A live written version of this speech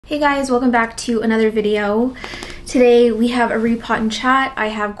Hey guys, welcome back to another video. Today we have a repot and chat. I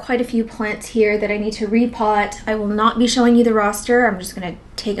have quite a few plants here that I need to repot. I will not be showing you the roster. I'm just gonna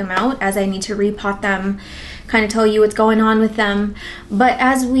take them out as I need to repot them, kind of tell you what's going on with them. But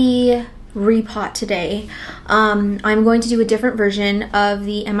as we repot today, I'm going to do a different version of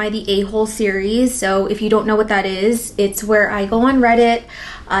the Am I the A-hole series. So if you don't know what that is, it's where I go on Reddit,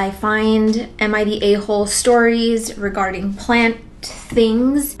 I find Am I the A-hole stories regarding plant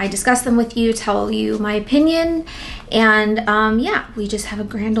things. I discuss them with you, tell you my opinion, and yeah, we just have a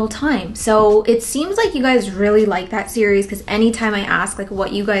grand old time. So it seems like you guys really like that series, because anytime I ask like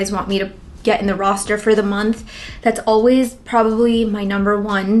what you guys want me to get in the roster for the month, that's always probably my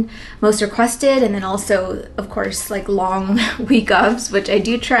 #1 most requested, and then also of course like long week ofs, which I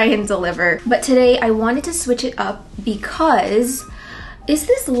do try and deliver. But today I wanted to switch it up because is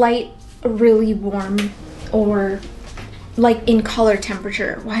this light really warm or like in color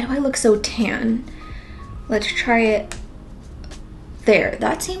temperature? Why do I look so tan? Let's try it. There,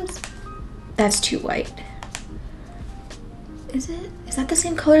 that's too white. Is it? Is that the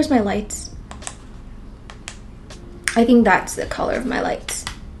same color as my lights? I think that's the color of my lights.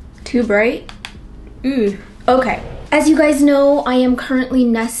 Too bright? Ooh. Okay. As you guys know, I am currently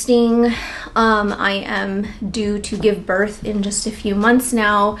nesting. I am due to give birth in just a few months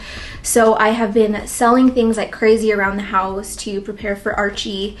now. So I have been selling things like crazy around the house to prepare for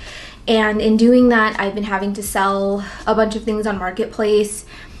Archie. And in doing that, I've been having to sell a bunch of things on Marketplace.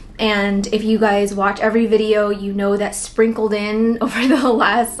 And if you guys watch every video, you know that sprinkled in over the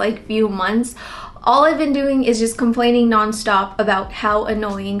last like few months, all I've been doing is just complaining nonstop about how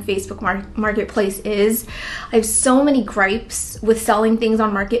annoying Facebook Marketplace is. I have so many gripes with selling things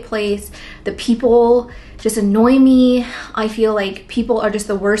on Marketplace. The people just annoy me. I feel like people are just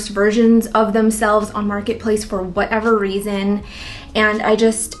the worst versions of themselves on Marketplace for whatever reason. And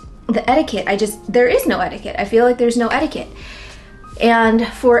the etiquette, there is no etiquette. I feel like there's no etiquette. And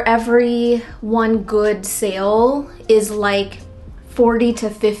for every one good sale is like 40 to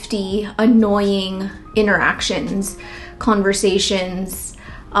 50 annoying interactions, conversations,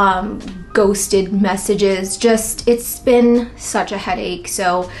 ghosted messages. Just, it's been such a headache.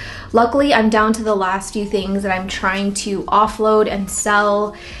 So luckily I'm down to the last few things that I'm trying to offload and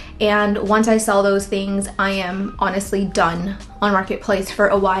sell. And once I sell those things, I am honestly done on Marketplace for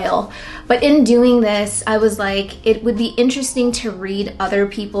a while. But in doing this, I was like, it would be interesting to read other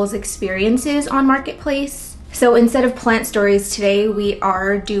people's experiences on Marketplace. So instead of plant stories today, we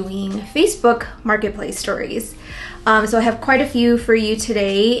are doing Facebook Marketplace stories. So I have quite a few for you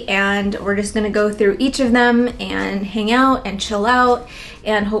today, and we're just gonna go through each of them and hang out and chill out.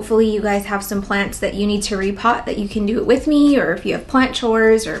 And hopefully you guys have some plants that you need to repot that you can do it with me, or if you have plant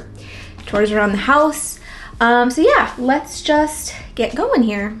chores or chores around the house. So yeah, let's just get going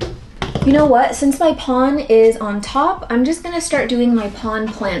here. You know what, since my pond is on top, I'm just gonna start doing my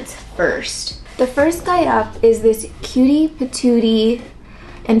pond plants first. The first guy up is this cutie patootie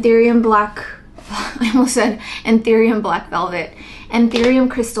anthurium black, I almost said anthurium black velvet, anthurium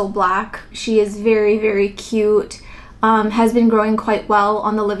crystal black. She is very, very cute. Has been growing quite well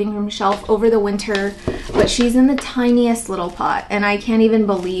on the living room shelf over the winter, but she's in the tiniest little pot, and I can't even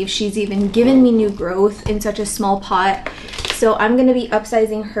believe she's even given me new growth in such a small pot. So I'm gonna be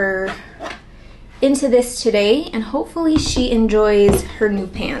upsizing her into this today, and hopefully she enjoys her new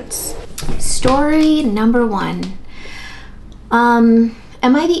pants. Story number 1.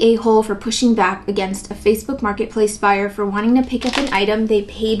 Am I the a-hole for pushing back against a Facebook Marketplace buyer for wanting to pick up an item they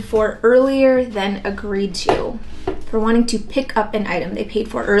paid for earlier than agreed to? For wanting to pick up an item they paid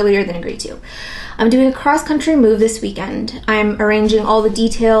for earlier than agreed to. I'm doing a cross-country move this weekend. I'm arranging all the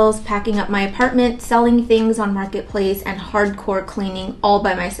details, packing up my apartment, selling things on Marketplace, and hardcore cleaning all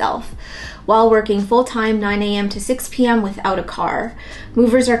by myself, while working full-time 9 a.m. to 6 p.m. without a car.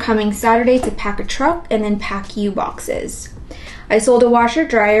 Movers are coming Saturday to pack a truck and then pack U-boxes. I sold a washer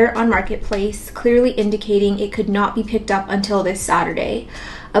dryer on Marketplace, clearly indicating it could not be picked up until this Saturday.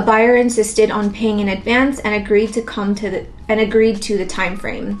 A buyer insisted on paying in advance and agreed to the time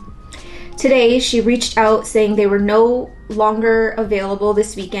frame. Today, she reached out saying they were no longer available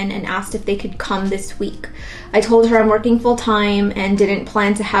this weekend and asked if they could come this week. I told her I'm working full time and didn't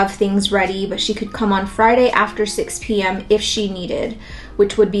plan to have things ready, but she could come on Friday after 6 p.m. if she needed,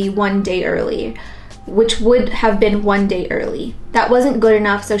 which would have been 1 day early. That wasn't good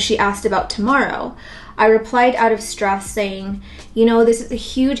enough, so she asked about tomorrow. I replied out of stress saying, you know, this is a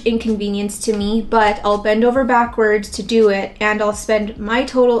huge inconvenience to me, but I'll bend over backwards to do it, and I'll spend my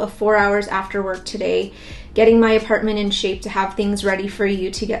total of 4 hours after work today. getting my apartment in shape to have things ready for you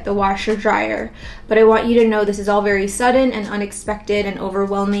to get the washer dryer. But I want you to know this is all very sudden and unexpected and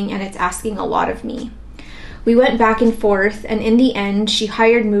overwhelming, and it's asking a lot of me. We went back and forth, and in the end, she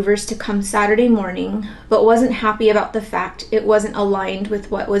hired movers to come Saturday morning, but wasn't happy about the fact it wasn't aligned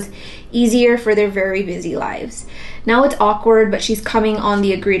with what was easier for their very busy lives. Now it's awkward, but she's coming on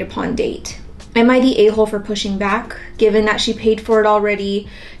the agreed upon date. Am I the a-hole for pushing back? Given that she paid for it already,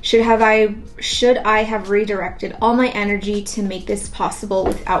 should I have redirected all my energy to make this possible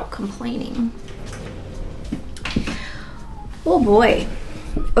without complaining? Oh boy.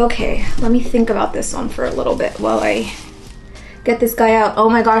 Okay, let me think about this one for a little bit while I get this guy out. Oh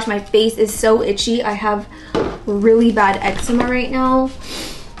my gosh, my face is so itchy. I have really bad eczema right now.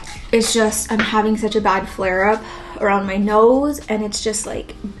 It's just, I'm having such a bad flare-up around my nose, and it's just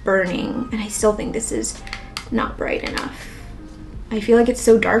like burning, and I still think this is not bright enough. I feel like it's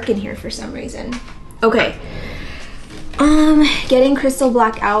so dark in here for some reason. Okay, getting crystal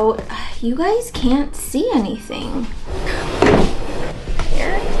black out. You guys can't see anything.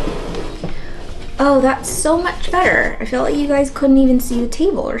 Here. Oh, that's so much better. I felt like you guys couldn't even see the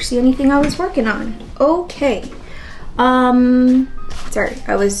table or see anything I was working on. Okay. Sorry,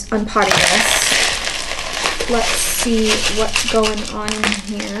 I was unpotting this. Let's see what's going on in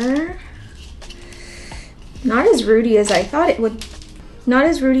here. Not as rooty as I thought it would. Not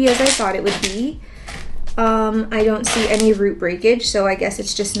as rooty as I thought it would be. I don't see any root breakage, so I guess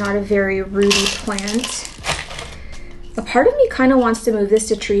it's just not a very rooty plant. A part of me kind of wants to move this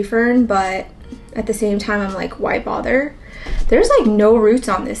to tree fern, but at the same time, I'm like, why bother? There's like no roots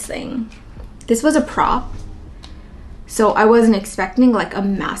on this thing. This was a prop, so I wasn't expecting like a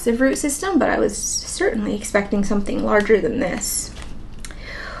massive root system, but I was certainly expecting something larger than this.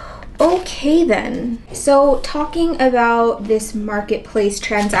 Okay then, so talking about this marketplace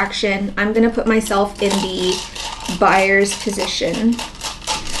transaction, I'm gonna put myself in the buyer's position.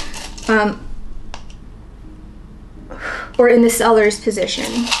 Or in the seller's position.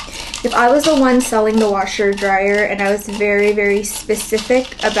 If I was the one selling the washer dryer and I was very, very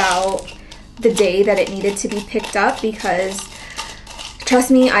specific about the day that it needed to be picked up, because trust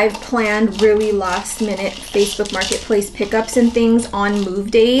me, I've planned really last minute Facebook Marketplace pickups and things on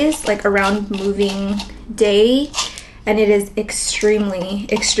move days, like around moving day, and it is extremely,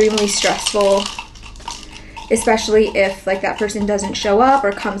 extremely stressful, especially if like that person doesn't show up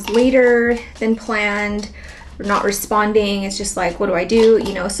or comes later than planned, not responding. It's just like, what do I do?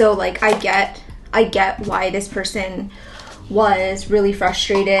 You know, so like I get why this person was really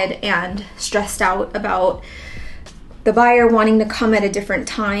frustrated and stressed out about the buyer wanting to come at a different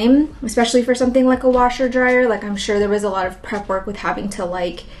time, especially for something like a washer dryer. Like I'm sure there was a lot of prep work with having to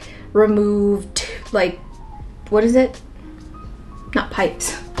like remove like, what is it? Not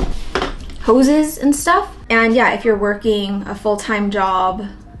pipes, hoses and stuff. And yeah, if you're working a full-time job,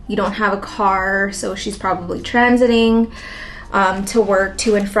 you don't have a car, so she's probably transiting to work,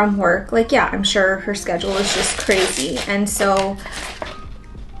 to and from work. Like, yeah, I'm sure her schedule is just crazy. And so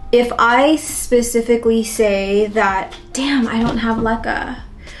if I specifically say that, damn, I don't have leca,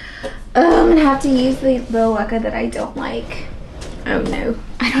 I'm gonna have to use the leca that I don't like. Oh no,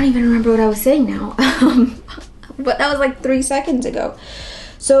 I don't even remember what I was saying now. But that was like 3 seconds ago.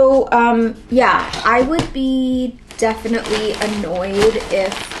 So yeah, I would be definitely annoyed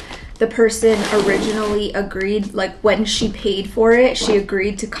if the person originally agreed, like when she paid for it, she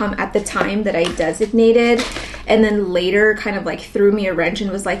agreed to come at the time that I designated, and then later kind of like threw me a wrench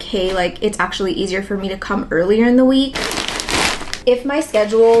and was like, hey, like it's actually easier for me to come earlier in the week. If my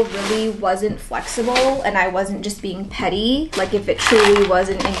schedule really wasn't flexible and I wasn't just being petty, like if it truly was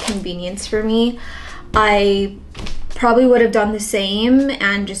an inconvenience for me, I probably would have done the same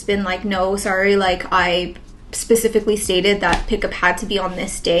and just been like, no, sorry, like I specifically stated that pickup had to be on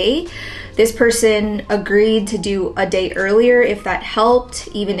this day. This person agreed to do a day earlier if that helped,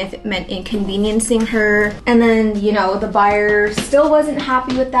 even if it meant inconveniencing her. And then, you know, the buyer still wasn't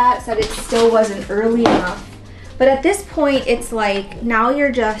happy with that, said it still wasn't early enough. But at this point, it's like, now you're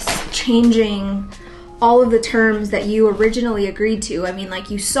just changing all of the terms that you originally agreed to. I mean,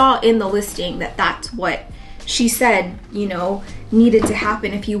 like you saw in the listing that that's what she said, you know, needed to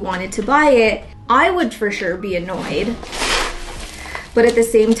happen if you wanted to buy it. I would for sure be annoyed, but at the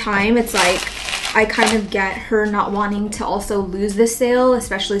same time, it's like, I kind of get her not wanting to also lose this sale,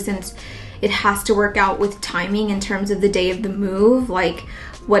 especially since it has to work out with timing in terms of the day of the move. Like,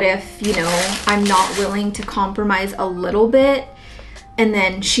 what if, you know, I'm not willing to compromise a little bit, and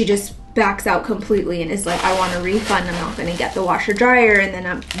then she just backs out completely and is like, I want a refund, I'm not gonna get the washer dryer, and then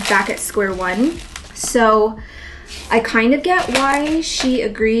I'm back at square one. So I kind of get why she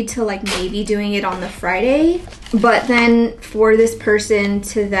agreed to like maybe doing it on the Friday, but then for this person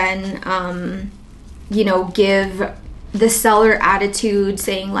to then, you know, give the seller attitude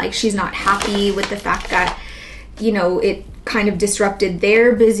saying like she's not happy with the fact that, you know, it kind of disrupted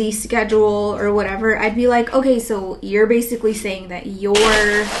their busy schedule or whatever, I'd be like, okay, so you're basically saying that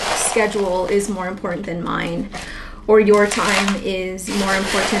your schedule is more important than mine, or your time is more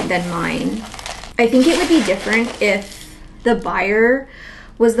important than mine. I think it would be different if the buyer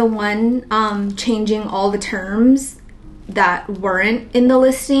was the one changing all the terms that weren't in the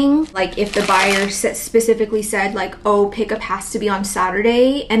listing. Like if the buyer specifically said like, oh, pickup has to be on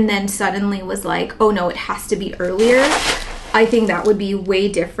Saturday, and then suddenly was like, oh no, it has to be earlier. I think that would be way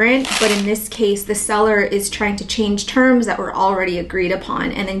different. But in this case, the seller is trying to change terms that were already agreed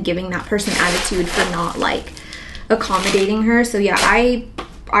upon and then giving that person attitude for not like accommodating her. So yeah, I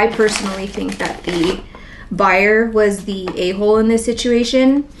personally think that the buyer was the a-hole in this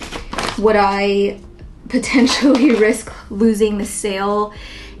situation. Would I potentially risk losing the sale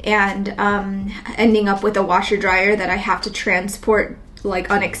and ending up with a washer dryer that I have to transport like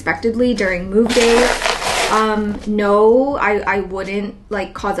unexpectedly during move day? No, I wouldn't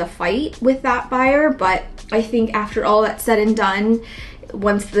like cause a fight with that buyer, but I think after all that's said and done,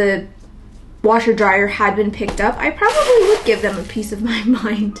 once the washer dryer had been picked up, I probably would give them a piece of my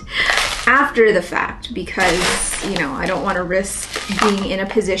mind after the fact, because, you know, I don't want to risk being in a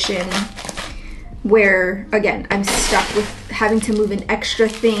position where, again, I'm stuck with having to move an extra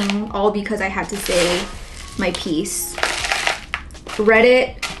thing all because I had to say my piece.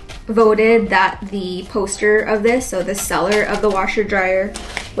 Reddit voted that the poster of this, so the seller of the washer dryer,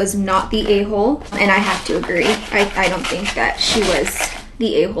 was not the a-hole, and I have to agree. I don't think that she was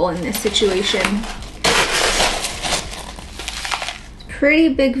the a-hole in this situation. Pretty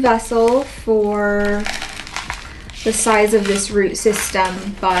big vessel for the size of this root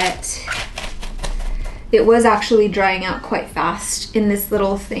system, but it was actually drying out quite fast in this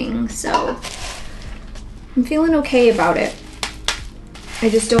little thing, so I'm feeling okay about it. I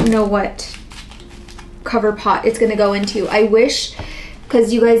just don't know what cover pot it's gonna go into. I wish,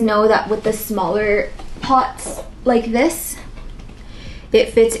 because you guys know that with the smaller pots like this,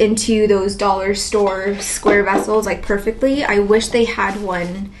 it fits into those dollar store square vessels like perfectly. I wish they had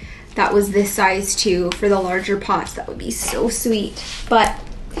one that was this size too for the larger pots. That would be so sweet, but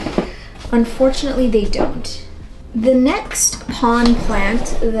unfortunately they don't. The next pond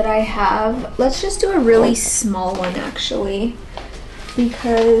plant that I have, let's just do a really small one actually,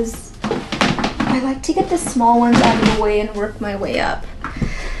 because I like to get the small ones out of the way and work my way up.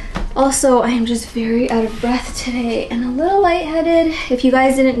 Also, I am just very out of breath today and a little lightheaded. If you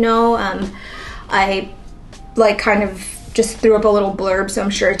guys didn't know, I like kind of just threw up a little blurb, so I'm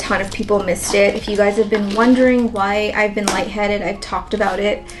sure a ton of people missed it. If you guys have been wondering why I've been lightheaded, I've talked about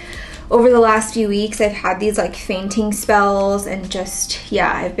it over the last few weeks. I've had these like fainting spells and just,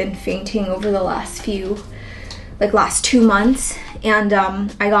 yeah, I've been fainting over the last 2 months. And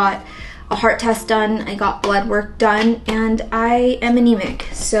I got a heart test done, I got blood work done, and I am anemic.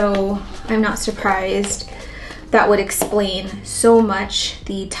 So I'm not surprised. That would explain so much.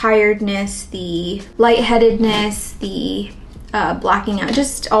 The tiredness, the lightheadedness, the blacking out,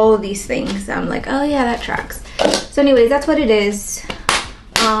 just all of these things. I'm like, oh yeah, that tracks. So anyways, that's what it is.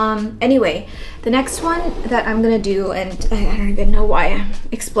 Anyway, the next one that I'm gonna do, and I don't even know why I'm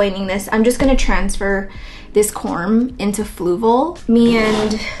explaining this, I'm just gonna transfer this corm into fluval. Me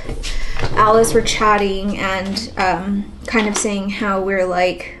and Alice were chatting and kind of saying how we're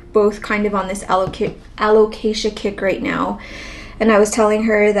like both kind of on this alocasia kick right now. And I was telling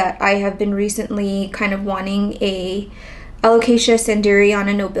her that I have been recently kind of wanting a alocasia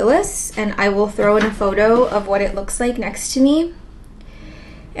sanderiana nobilis, and I will throw in a photo of what it looks like next to me.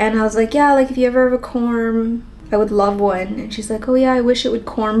 And I was like, yeah, like if you ever have a corm, I would love one. And she's like, oh yeah, I wish it would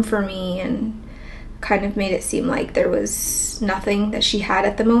corm for me, and kind of made it seem like there was nothing that she had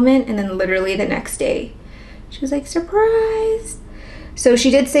at the moment. And then literally the next day she was like, surprise. So she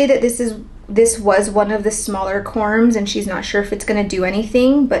did say that this was one of the smaller corms, and she's not sure if it's gonna do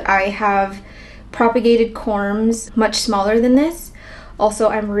anything, but I have propagated corms much smaller than this. Also,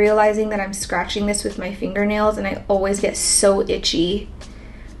 I'm realizing that I'm scratching this with my fingernails and I always get so itchy.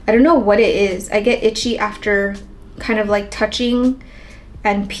 I don't know what it is. I get itchy after kind of like touching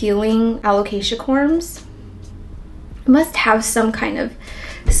and peeling alocasia corms. It must have some kind of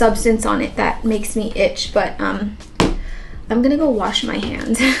substance on it that makes me itch, but I'm gonna go wash my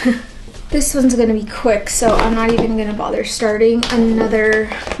hands. This one's gonna be quick, so I'm not even gonna bother starting another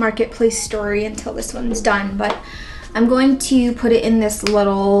marketplace story until this one's done, but I'm going to put it in this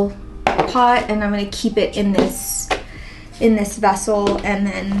little pot, and I'm gonna keep it in this vessel. And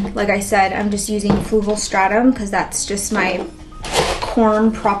then, like I said, I'm just using fluval stratum because that's just my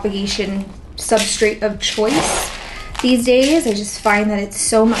corm propagation substrate of choice these days. I just find that it's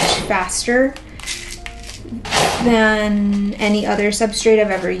so much faster than any other substrate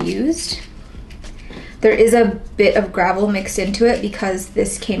I've ever used. There is a bit of gravel mixed into it because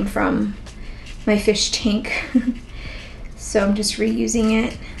this came from my fish tank. So I'm just reusing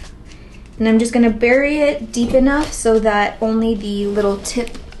it. And I'm just gonna bury it deep enough so that only the little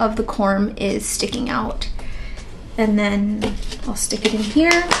tip of the corm is sticking out. And then I'll stick it in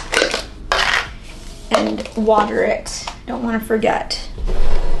here and water it. Don't wanna forget.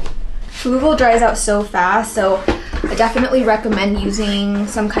 Fluval dries out so fast, so I definitely recommend using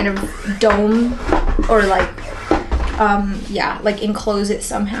some kind of dome or like, yeah, like enclose it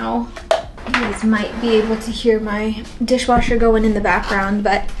somehow. You guys might be able to hear my dishwasher going in the background,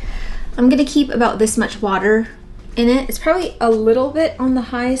 but I'm gonna keep about this much water in it. It's probably a little bit on the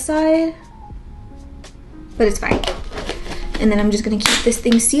high side, but it's fine. And then I'm just gonna keep this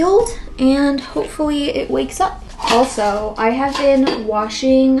thing sealed and hopefully it wakes up. Also, I have been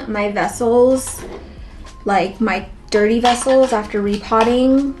washing my vessels, like my dirty vessels after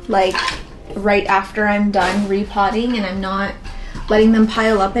repotting, like right after I'm done repotting, and I'm not letting them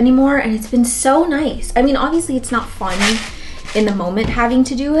pile up anymore, and it's been so nice. I mean, obviously it's not fun in the moment having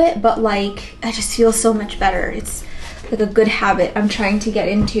to do it, but like I just feel so much better. It's like a good habit I'm trying to get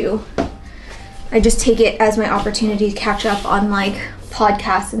into. I just take it as my opportunity to catch up on like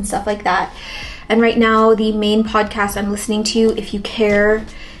podcasts and stuff like that. And right now the main podcast I'm listening to, if you care,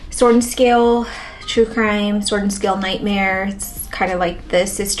 Sword and Scale True Crime, Sword and Scale Nightmare. It's kind of like the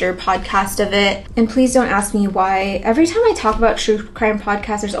sister podcast of it. And please don't ask me why. Every time I talk about true crime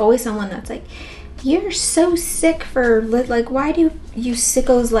podcasts, there's always someone that's like, you're so sick for, like, why do you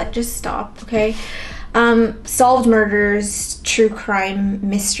sickos just stop, okay? Solved Murders, True Crime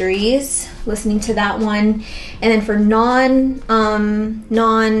Mysteries, listening to that one. And then for non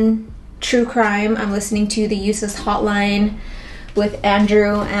true crime, I'm listening to The Useless Hotline with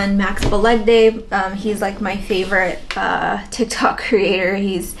Andrew and Max Belegde. He's like my favorite TikTok creator.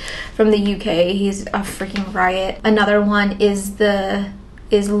 He's from the UK. He's a freaking riot. Another one is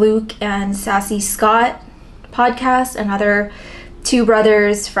Luke and Sassy Scott podcast, another two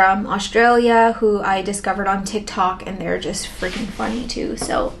brothers from Australia who I discovered on TikTok, and they're just freaking funny too.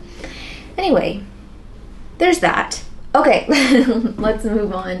 So anyway, there's that. Okay, let's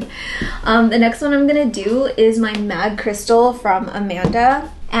move on. The next one I'm gonna do is my Mag Crystal from Amanda,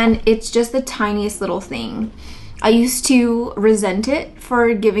 and it's just the tiniest little thing. I used to resent it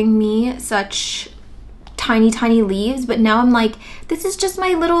for giving me such tiny leaves, but now I'm like, this is just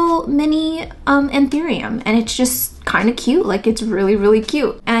my little mini anthurium, and it's just kind of cute. Like, it's really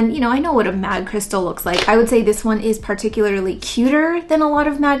cute. And you know, I know what a Mag Crystal looks like. I would say this one is particularly cuter than a lot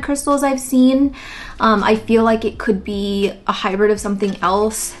of Mag Crystals I've seen. I feel like it could be a hybrid of something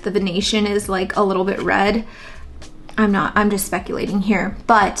else. The venation is like a little bit red. I'm just speculating here,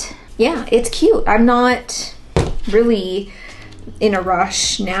 but yeah, it's cute. I'm not really in a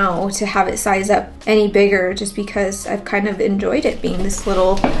rush now to have it size up any bigger, just because I've kind of enjoyed it being this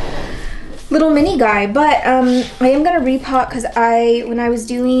little mini guy. But I am gonna repot because when I was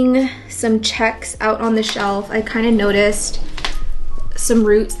doing some checks out on the shelf, I kind of noticed some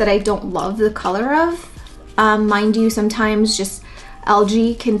roots that I don't love the color of. Mind you, sometimes just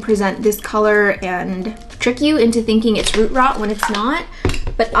algae can present this color and trick you into thinking it's root rot when it's not,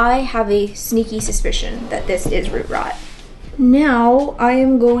 but I have a sneaky suspicion that this is root rot. Now I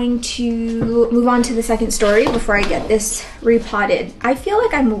am going to move on to the second story before I get this repotted. I feel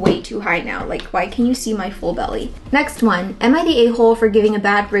like I'm way too high now. Like, why can you see my full belly? Next one, am I the a-hole for giving a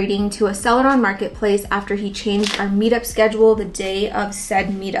bad rating to a seller on Marketplace after he changed our meetup schedule the day of said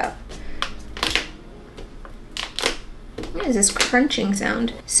meetup? What is this crunching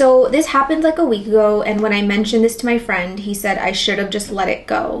sound? So this happened like a week ago, and when I mentioned this to my friend, he said I should have just let it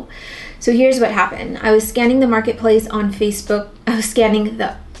go. So here's what happened. I was scanning the marketplace on Facebook. I was scanning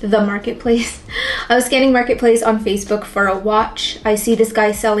the marketplace. I was scanning marketplace on Facebook for a watch. I see this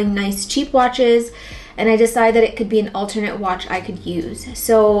guy selling nice cheap watches, and I decide that it could be an alternate watch I could use.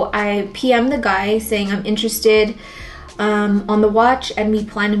 So I PM the guy saying I'm interested on the watch, and we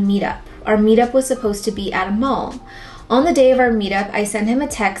plan a meetup. Our meetup was supposed to be at a mall. On the day of our meetup, I send him a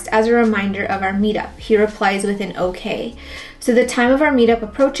text as a reminder of our meetup. He replies with an okay. So the time of our meetup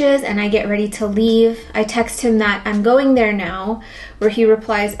approaches and I get ready to leave. I text him that I'm going there now, where he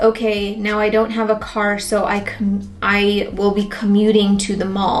replies, okay, now I don't have a car, so I will be commuting to the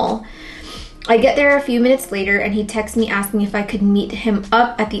mall. I get there a few minutes later and he texts me asking if I could meet him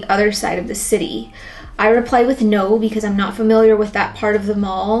up at the other side of the city. I reply with no because I'm not familiar with that part of the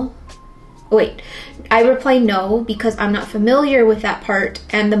mall. Wait, I reply no because I'm not familiar with that part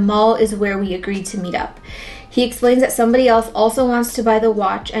and the mall is where we agreed to meet up. He explains that somebody else also wants to buy the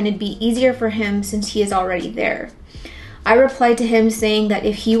watch and it'd be easier for him since he is already there. I replied to him saying that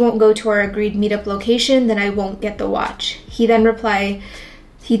if he won't go to our agreed meetup location, then I won't get the watch. He then replies,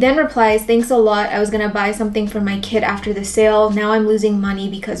 thanks a lot, I was gonna buy something for my kid after the sale, now I'm losing money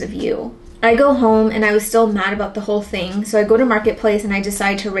because of you. I go home and I was still mad about the whole thing, so I go to Marketplace and I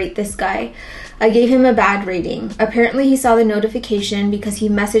decide to rate this guy. I gave him a bad rating. Apparently he saw the notification because he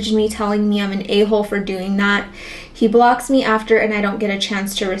messaged me telling me I'm an a-hole for doing that. He blocks me after and I don't get a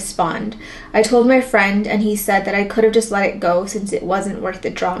chance to respond. I told my friend and he said that I could have just let it go since it wasn't worth the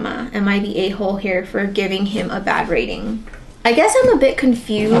drama. Am I the a-hole here for giving him a bad rating? I guess I'm a bit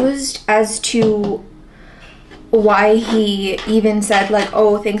confused as to why he even said like,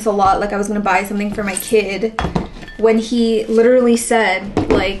 oh, thanks a lot, like I was gonna buy something for my kid, when he literally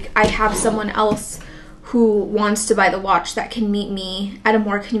said like, I have someone else who wants to buy the watch that can meet me at a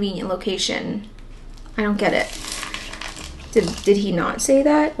more convenient location. I don't get it. Did he not say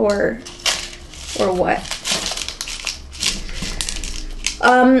that or what?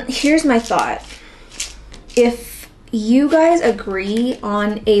 Here's my thought. If you guys agree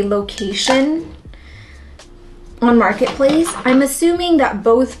on a location on Marketplace, I'm assuming that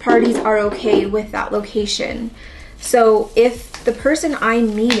both parties are okay with that location. So if the person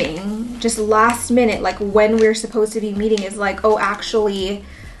I'm meeting just last minute, like when we're supposed to be meeting, is like, oh, actually,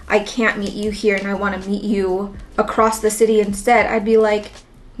 I can't meet you here and I want to meet you across the city instead, I'd be like,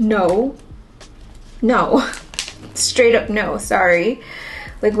 no, straight up no, sorry.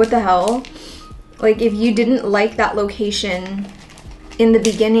 Like, what the hell? Like, if you didn't like that location in the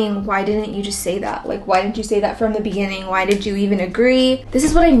beginning, why didn't you just say that? Like, why didn't you say that from the beginning? Why did you even agree? This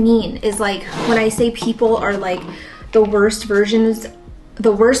is what I mean, is like, when I say people are like the worst versions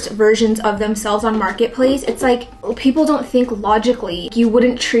of themselves on Marketplace, it's like, people don't think logically. You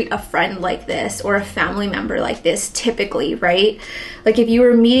wouldn't treat a friend like this or a family member like this typically, right? Like, if you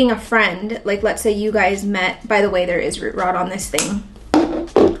were meeting a friend, like let's say you guys met, by the way, there is root rot on this thing.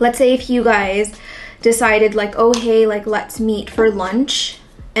 Let's say if you guys decided like, oh, hey, like let's meet for lunch,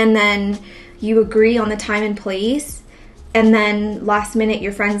 and then you agree on the time and place, and then last minute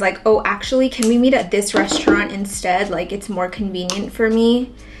your friend's like, oh, actually, can we meet at this restaurant instead? Like, it's more convenient for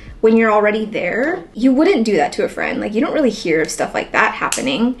me, when you're already there. You wouldn't do that to a friend. Like, you don't really hear of stuff like that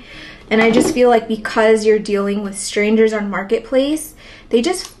happening. And I just feel like because you're dealing with strangers on Marketplace, they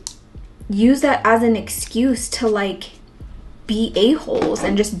just use that as an excuse to like be a-holes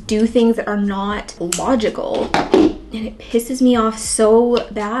and just do things that are not logical. And it pisses me off so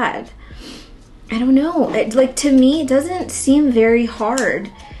bad. I don't know, like, to me, it doesn't seem very hard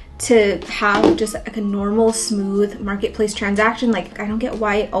to have just like a normal, smooth Marketplace transaction. Like, I don't get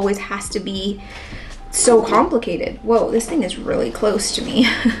why it always has to be so complicated. Whoa, this thing is really close to me.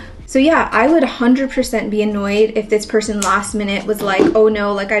 So yeah, I would 100% be annoyed if this person last minute was like, oh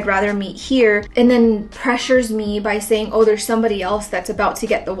no, like I'd rather meet here, and then pressures me by saying, oh, there's somebody else that's about to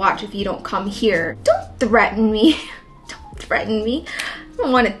get the watch if you don't come here. Don't threaten me. Don't threaten me. I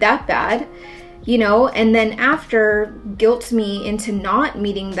don't want it that bad. You know, and then after guilt me into not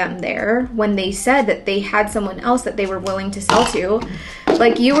meeting them there when they said that they had someone else that they were willing to sell to.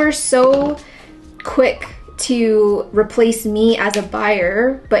 Like, you were so quick to replace me as a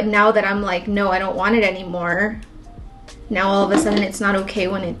buyer, but now that I'm like, no, I don't want it anymore, now all of a sudden it's not okay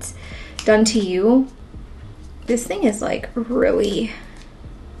when it's done to you. This thing is like really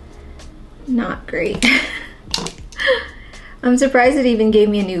not great. I'm surprised it even gave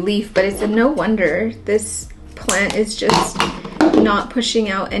me a new leaf, but it's a no wonder this plant is just not pushing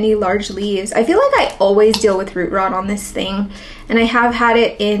out any large leaves. I feel like I always deal with root rot on this thing, and I have had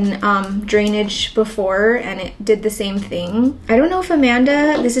it in drainage before and it did the same thing. I don't know if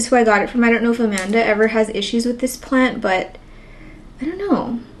Amanda, this is who I got it from, I don't know if Amanda ever has issues with this plant, but I don't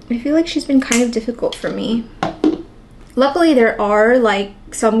know. I feel like she's been kind of difficult for me. Luckily there are like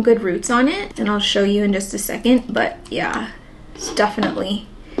some good roots on it, and I'll show you in just a second, but yeah, it's definitely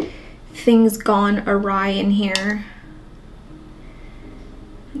things gone awry in here.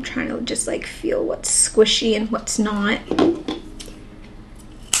 I'm trying to just like feel what's squishy and what's not.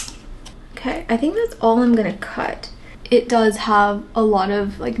 Okay, I think that's all I'm gonna cut. It does have a lot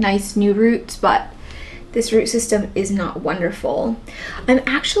of like nice new roots, but this root system is not wonderful. I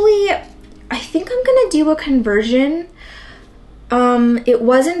think I'm gonna do a conversion. It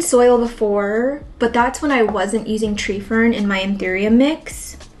was in soil before, but that's when I wasn't using tree fern in my anthurium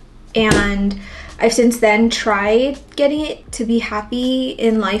mix. and I've since then tried getting it to be happy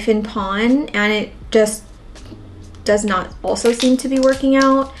in life in pon, and it just does not also seem to be working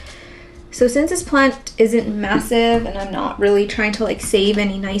out. So since this plant isn't massive and I'm not really trying to like save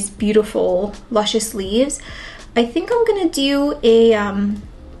any nice, beautiful, luscious leaves, I think I'm gonna do a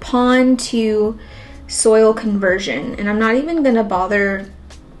pon to soil conversion, and I'm not even gonna bother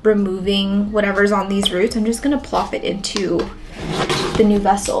removing whatever's on these roots. I'm just gonna plop it into the new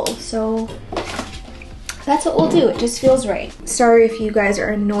vessel. So that's what we'll do. It just feels right. Sorry if you guys are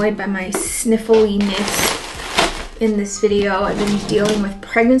annoyed by my sniffliness in this video. I've been dealing with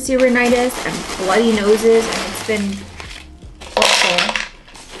pregnancy rhinitis and bloody noses, and it's been awful.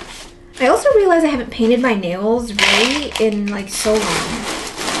 I also realized I haven't painted my nails really in like so long.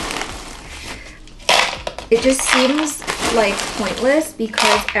 It just seems like pointless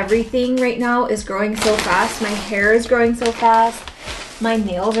because everything right now is growing so fast. My hair is growing so fast. My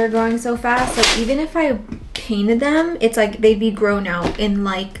nails are growing so fast. So even if I painted them, it's like they'd be grown out in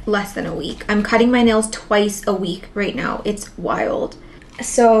like less than a week. I'm cutting my nails twice a week right now. It's wild.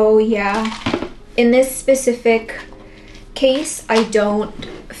 So yeah, in this specific case, I don't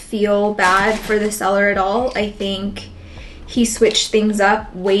feel bad for the seller at all. I think he switched things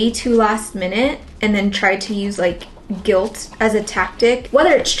up way too last minute and then tried to use like guilt as a tactic.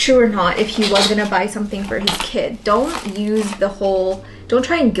 Whether it's true or not, if he was gonna buy something for his kid, don't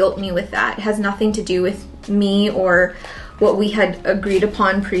try and guilt me with that. It has nothing to do with me or what we had agreed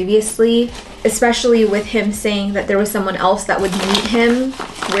upon previously, especially with him saying that there was someone else that would meet him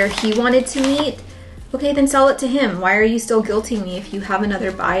where he wanted to meet. Okay, then sell it to him. Why are you still guilting me if you have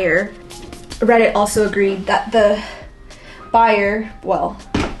another buyer? Reddit also agreed that the buyer, well,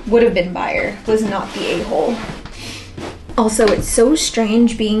 would have been buyer, was not the a-hole. Also, it's so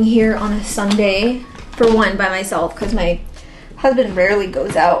strange being here on a Sunday, for one, by myself, because my husband rarely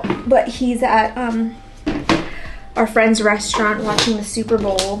goes out, but he's at our friend's restaurant watching the Super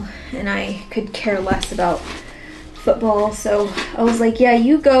Bowl, and I could care less about football, so I was like, yeah,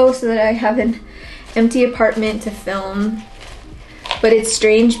 you go so that I have an empty apartment to film. But it's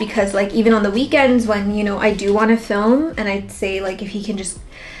strange because like even on the weekends when, you know, I do want to film, and I'd say like if he can just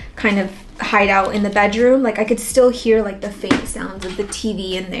kind of hide out in the bedroom, like I could still hear like the faint sounds of the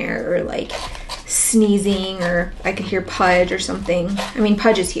TV in there, or like sneezing, or I could hear Pudge or something. I mean,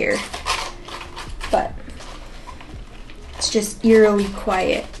 Pudge is here, but it's just eerily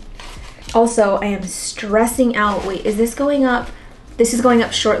quiet. Also, I am stressing out. Wait, is this going up? This is going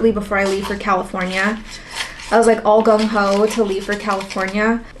up shortly before I leave for California. I was like all gung-ho to leave for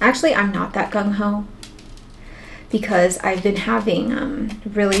California. Actually, I'm not that gung-ho because I've been having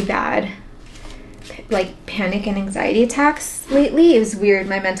really bad like panic and anxiety attacks lately. It was weird.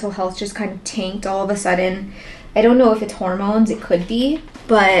 My mental health just kind of tanked all of a sudden. I don't know if it's hormones, it could be,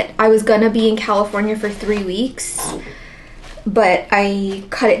 but I was gonna be in California for 3 weeks, but I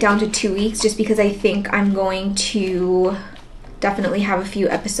cut it down to 2 weeks just because I think I'm going to definitely have a few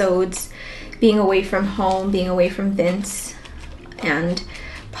episodes being away from home, being away from Vince and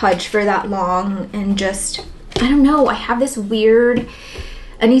Pudge for that long, and just, I don't know, I have this weird,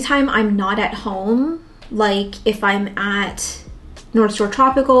 anytime I'm not at home, like if I'm at North Shore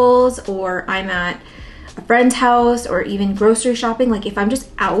Tropicals or I'm at a friend's house or even grocery shopping, like if I'm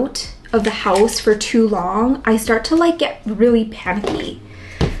just out of the house for too long, I start to like get really panicky.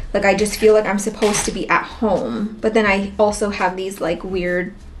 Like I just feel like I'm supposed to be at home, but then I also have these like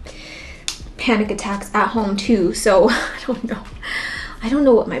weird panic attacks at home too, so I don't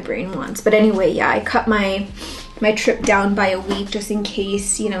know what my brain wants. But anyway, yeah, I cut my trip down by a week just in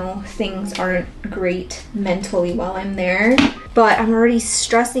case, you know, things aren't great mentally while I'm there. But I'm already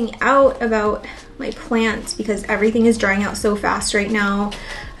stressing out about my plants because everything is drying out so fast right now.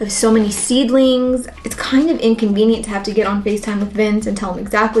 I have so many seedlings. It's kind of inconvenient to have to get on FaceTime with Vince and tell him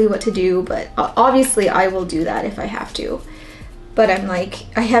exactly what to do, but obviously I will do that if I have to. But I'm like,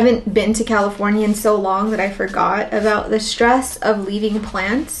 I haven't been to California in so long that I forgot about the stress of leaving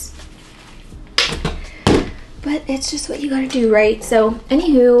plants. But it's just what you gotta do, right? So,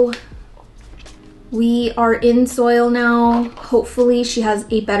 anywho, we are in soil now. Hopefully she has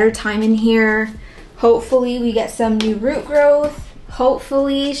a better time in here. Hopefully we get some new root growth.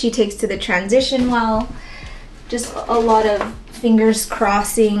 Hopefully she takes to the transition well. Just a lot of finger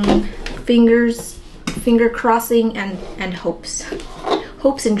crossing and hopes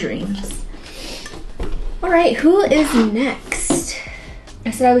and dreams. All right, who is next?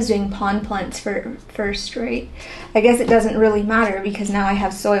 I said I was doing pond plants first, right? I guess it doesn't really matter because now I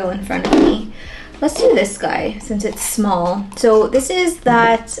have soil in front of me. Let's do this guy since it's small. So this is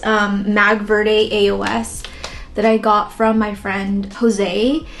that verde AOS that I got from my friend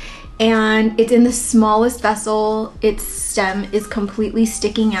Jose. and it's in the smallest vessel. Its stem is completely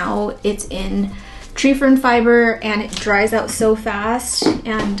sticking out. It's in tree fern fiber and it dries out so fast,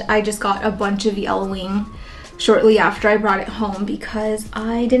 and I just got a bunch of yellowing shortly after I brought it home because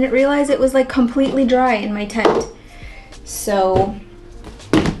I didn't realize it was like completely dry in my tent. So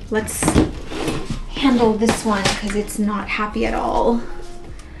let's handle this one because it's not happy at all.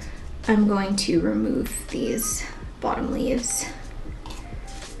 I'm going to remove these bottom leaves.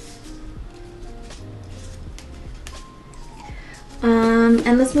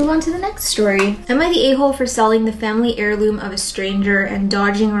 And let's move on to the next story. Am I the a-hole for selling the family heirloom of a stranger and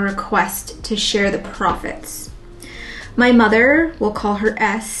dodging a request to share the profits? My mother, we'll call her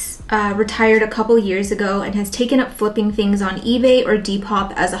S, retired a couple years ago and has taken up flipping things on eBay or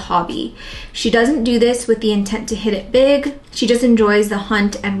Depop as a hobby. She doesn't do this with the intent to hit it big. She just enjoys the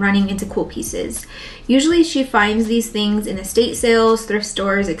hunt and running into cool pieces. Usually she finds these things in estate sales, thrift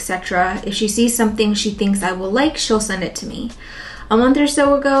stores, etc. If she sees something she thinks I will like, she'll send it to me. A month or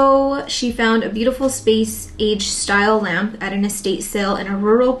so ago, she found a beautiful space-age style lamp at an estate sale in a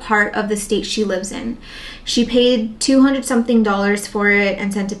rural part of the state she lives in. She paid $200-something for it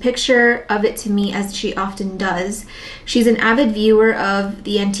and sent a picture of it to me, as she often does. She's an avid viewer of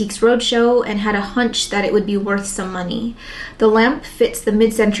the Antiques Roadshow and had a hunch that it would be worth some money. The lamp fits the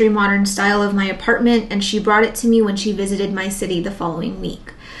mid-century modern style of my apartment, and she brought it to me when she visited my city the following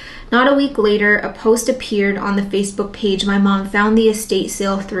week. Not a week later, a post appeared on the Facebook page my mom found the estate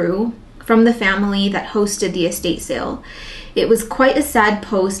sale through from the family that hosted the estate sale. It was quite a sad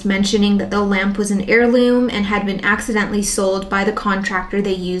post mentioning that the lamp was an heirloom and had been accidentally sold by the contractor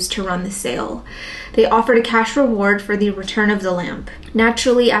they used to run the sale. They offered a cash reward for the return of the lamp.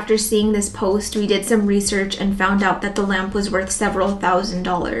 Naturally, after seeing this post, we did some research and found out that the lamp was worth several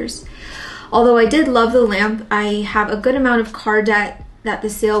 $1,000s. Although I did love the lamp, I have a good amount of car debt that the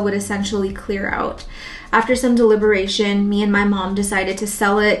sale would essentially clear out. After some deliberation, me and my mom decided to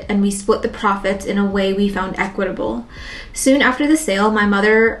sell it, and we split the profits in a way we found equitable. Soon after the sale, my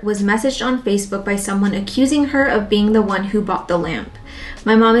mother was messaged on Facebook by someone accusing her of being the one who bought the lamp.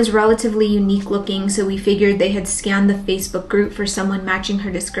 My mom is relatively unique looking, so we figured they had scanned the Facebook group for someone matching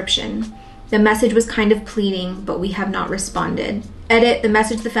her description. The message was kind of pleading, but we have not responded. Edit, the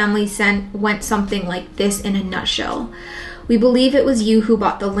message the family sent went something like this in a nutshell. We believe it was you who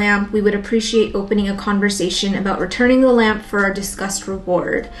bought the lamp. We would appreciate opening a conversation about returning the lamp for our discussed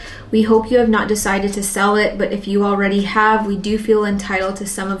reward. We hope you have not decided to sell it, but if you already have, we do feel entitled to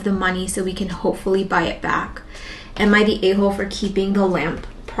some of the money so we can hopefully buy it back. Am I the a-hole for keeping the lamp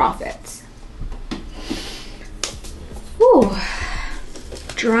profits? Ooh.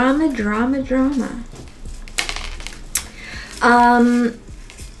 Drama, drama, drama.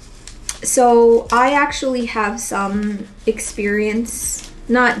 So I actually have some experience,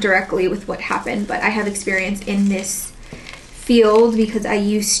 not directly with what happened, but I have experience in this field because I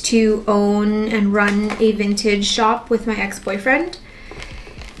used to own and run a vintage shop with my ex-boyfriend,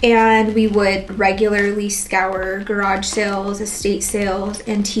 and we would regularly scour garage sales, estate sales,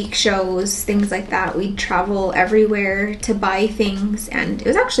 antique shows, things like that. We'd travel everywhere to buy things, and it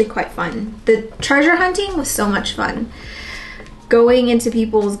was actually quite fun. The treasure hunting was so much fun. Going into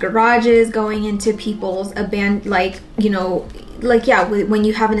people's garages, going into people's when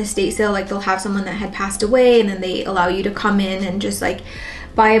you have an estate sale, like they'll have someone that had passed away and then they allow you to come in and just like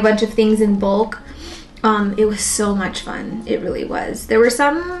buy a bunch of things in bulk. It was so much fun. It really was. There were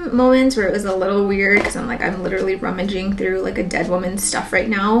some moments where it was a little weird because I'm literally rummaging through like a dead woman's stuff right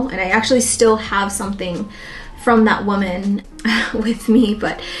now, and I actually still have something from that woman with me.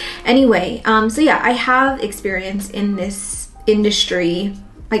 But anyway, so yeah, I have experience in this industry,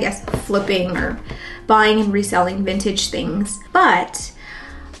 I guess, flipping or buying and reselling vintage things. But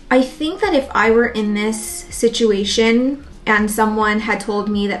I think that if I were in this situation and someone had told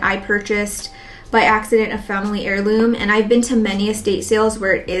me that I purchased by accident a family heirloom, and I've been to many estate sales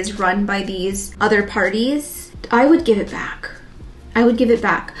where it is run by these other parties, I would give it back. I would give it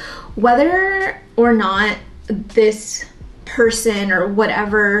back. Whether or not this person or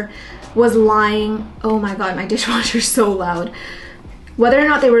whatever was lying, oh my god, my dishwasher's so loud. Whether or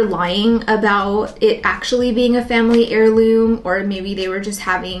not they were lying about it actually being a family heirloom, or maybe they were just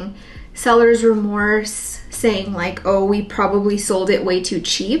having seller's remorse, saying like, oh, we probably sold it way too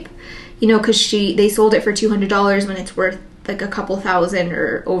cheap, you know, because they sold it for $200 when it's worth like a couple thousand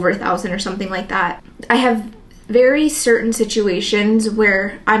or over $1,000 or something like that. I have very certain situations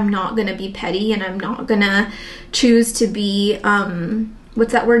where I'm not gonna be petty and I'm not gonna choose to be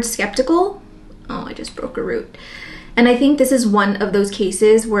what's that word? Skeptical? Oh, I just broke a root. And I think this is one of those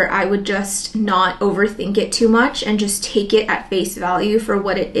cases where I would just not overthink it too much and just take it at face value for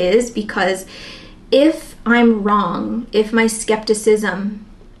what it is, because if I'm wrong, if my skepticism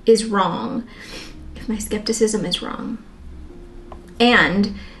is wrong,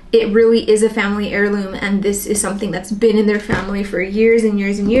 and it really is a family heirloom and this is something that's been in their family for years and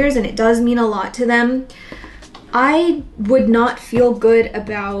years and years and it does mean a lot to them, I would not feel good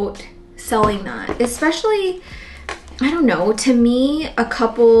about selling that. Especially, I don't know, to me, a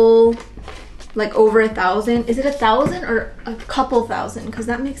couple, like over $1,000, is it $1,000 or a couple thousand? Because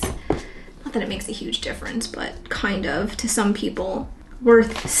that makes, not that it makes a huge difference, but kind of to some people,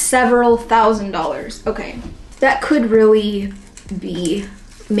 worth several $1,000s. Okay, that could really be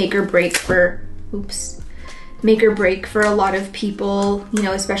make or break for, make or break for a lot of people, you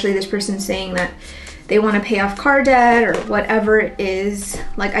know, especially this person saying that they want to pay off car debt or whatever it is.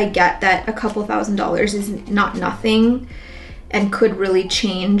 Like, I get that a couple $1,000s is not nothing and could really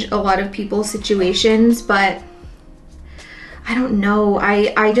change a lot of people's situations, but I don't know.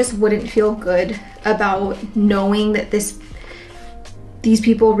 I just wouldn't feel good about knowing that these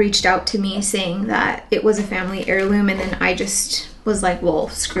people reached out to me saying that it was a family heirloom, and then I just was like, well,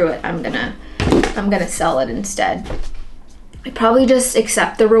 screw it, I'm gonna sell it instead. I'd probably just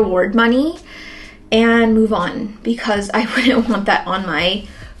accept the reward money and move on, because I wouldn't want that on my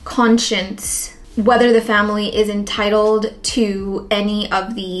conscience. Whether the family is entitled to any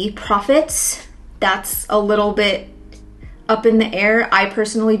of the profits, that's a little bit up in the air. I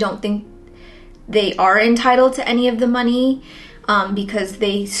personally don't think they are entitled to any of the money, because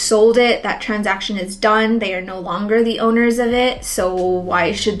they sold it. That transaction is done. They are no longer the owners of it. So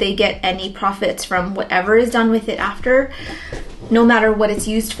why should they get any profits from whatever is done with it after? No matter what it's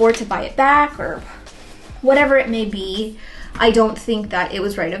used for, to buy it back or whatever it may be. I don't think that it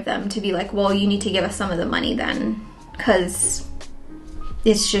was right of them to be like, well, you need to give us some of the money then, because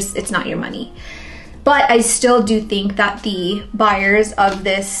it's not your money. But I still do think that the buyers of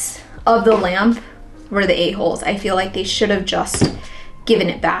the lamp were the a-holes. I feel like they should have just given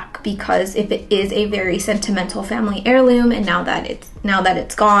it back, because if it is a very sentimental family heirloom and now that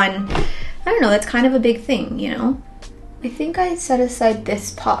it's gone, I don't know, that's kind of a big thing, you know? I think I set aside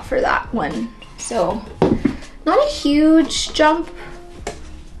this pot for that one. So, not a huge jump.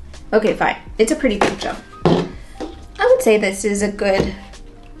 Okay, fine. It's a pretty big jump. I would say this is a good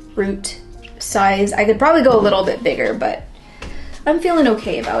root size. I could probably go a little bit bigger, but I'm feeling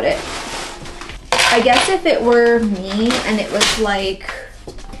okay about it. I guess if it were me and it was like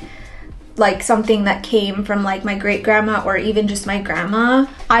something that came from like my great grandma or even just my grandma,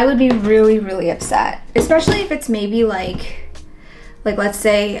 I would be really, really upset. Especially if it's maybe like let's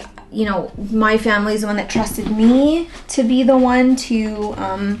say, you know, my family's the one that trusted me to be the one to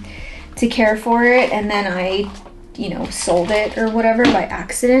care for it, and then I, you know, sold it or whatever by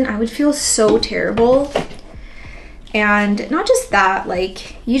accident. I would feel so terrible. And not just that,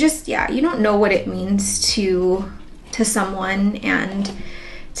 like, you don't know what it means to someone. And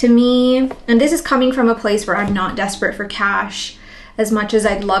to me, and this is coming from a place where I'm not desperate for cash, as much as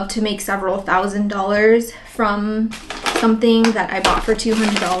I'd love to make several $1,000s from something that I bought for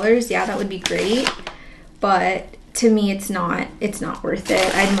 $200. Yeah, that would be great. But to me, it's not worth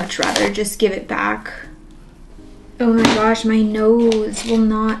it. I'd much rather just give it back. Oh my gosh, my nose will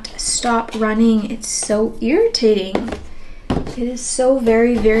not stop running. It's so irritating. It is so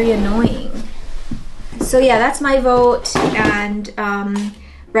very, very annoying. So yeah, that's my vote. And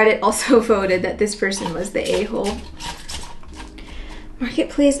Reddit also voted that this person was the a-hole.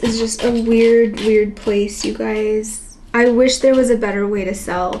 Marketplace is just a weird, weird place, you guys. I wish there was a better way to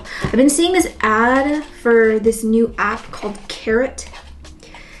sell. I've been seeing this ad for this new app called Carrot,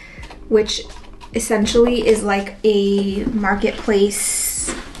 which essentially is like a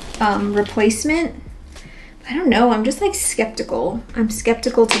marketplace replacement. I don't know, I'm just like skeptical. I'm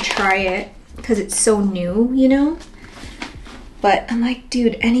skeptical to try it because it's so new, you know? But I'm like,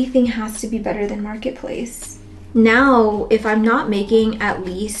 dude, anything has to be better than Marketplace. Now, if I'm not making at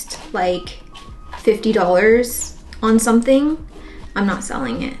least like $50 on something, I'm not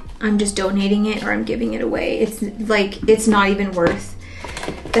selling it. I'm just donating it or I'm giving it away. It's like, it's not even worth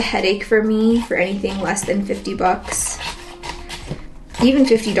the headache for me for anything less than 50 bucks. Even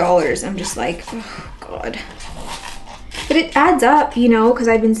 $50, I'm just like, oh God. But it adds up, you know, because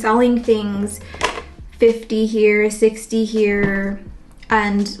I've been selling things 50 here, 60 here,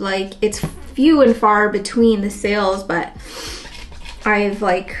 and like it's few and far between the sales, but I've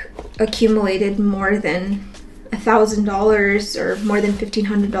like accumulated more than $1,000 or more than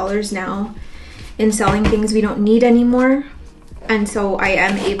 $1,500 now in selling things we don't need anymore. And so I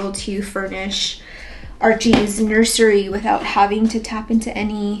am able to furnish Archie's nursery without having to tap into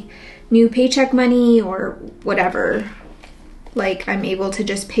any new paycheck money or whatever. Like, I'm able to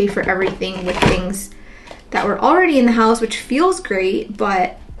just pay for everything with things that were already in the house, which feels great,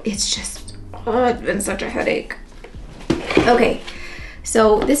 but it's just, oh, it's been such a headache. Okay,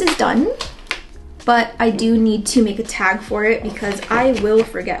 so this is done, but I do need to make a tag for it because I will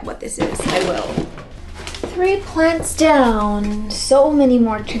forget what this is. I will. 3 plants down, so many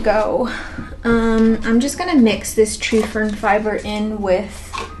more to go. I'm just gonna mix this tree fern fiber in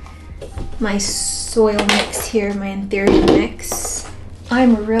with my soil mix here, my anthurium mix.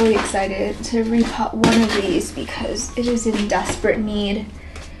 I'm really excited to repot one of these because it is in desperate need.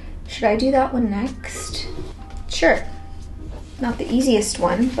 Should I do that one next? Sure. Not the easiest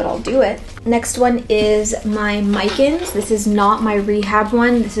one, but I'll do it. Next one is my micans. This is not my rehab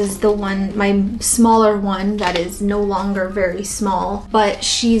one. This is the one, my smaller one that is no longer very small, but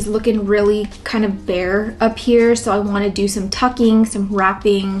she's looking really kind of bare up here. So I want to do some tucking, some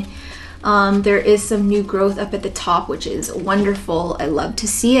wrapping. There is some new growth up at the top, which is wonderful. I love to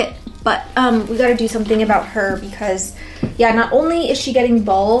see it, but we got to do something about her because, yeah, not only is she getting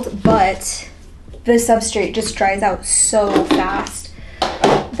bald, but the substrate just dries out so fast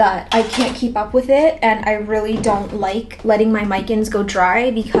that I can't keep up with it, and I really don't like letting my micans go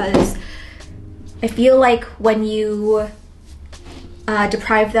dry because I feel like when you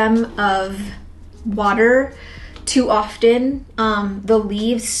deprive them of water too often, the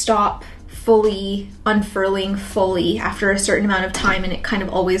leaves stop fully unfurling fully after a certain amount of time, and it kind of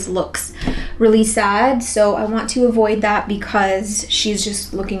always looks really sad. So I want to avoid that because she's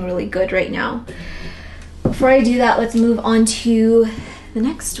just looking really good right now. Before I do that, let's move on to the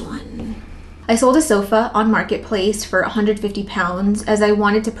next one. I sold a sofa on Marketplace for 150 pounds as I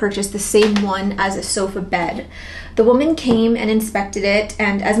wanted to purchase the same one as a sofa bed. The woman came and inspected it,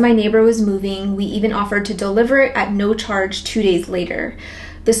 and as my neighbor was moving, we even offered to deliver it at no charge 2 days later.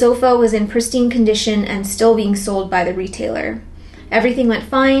 The sofa was in pristine condition and still being sold by the retailer. Everything went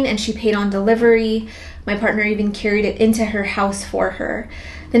fine and she paid on delivery. My partner even carried it into her house for her.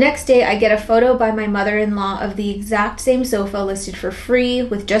 The next day, I get a photo by my mother-in-law of the exact same sofa listed for free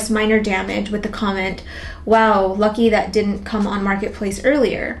with just minor damage with the comment, "Wow, lucky that didn't come on Marketplace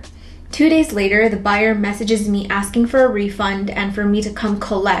earlier." 2 days later, the buyer messages me asking for a refund and for me to come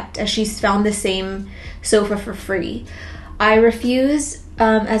collect as she's found the same sofa for free. I refuse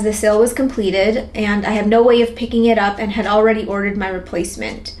as the sale was completed and I have no way of picking it up and had already ordered my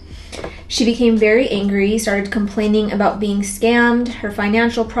replacement. She became very angry, started complaining about being scammed, her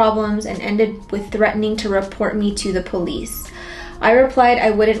financial problems, and ended with threatening to report me to the police. I replied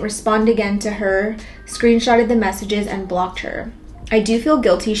I wouldn't respond again to her, screenshotted the messages, and blocked her. I do feel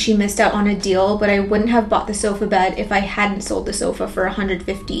guilty she missed out on a deal, but I wouldn't have bought the sofa bed if I hadn't sold the sofa for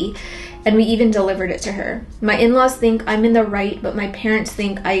 150, and we even delivered it to her. My in-laws think I'm in the right, but my parents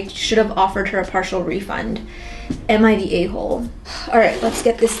think I should have offered her a partial refund. Am I the a-hole? All right, let's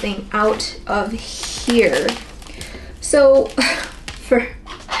get this thing out of here. So, for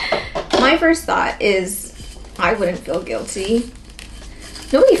my first thought is I wouldn't feel guilty.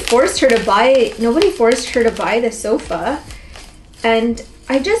 Nobody forced her to buy the sofa. And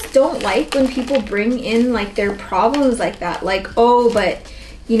I just don't like when people bring in like their problems like that. Like, oh, but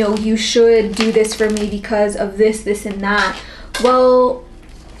you know, you should do this for me because of this, this, and that. Well,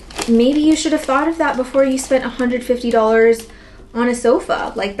 maybe you should have thought of that before you spent $150 on a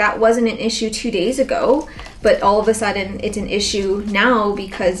sofa. Like, that wasn't an issue 2 days ago, but all of a sudden it's an issue now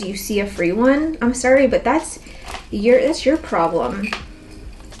because you see a free one. I'm sorry, but that's your problem.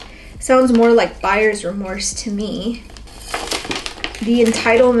 Sounds more like buyer's remorse to me. The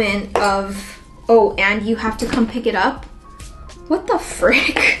entitlement of, oh, and you have to come pick it up? What the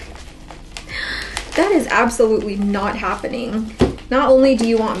frick? That is absolutely not happening. Not only do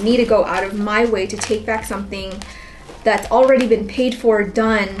you want me to go out of my way to take back something that's already been paid for,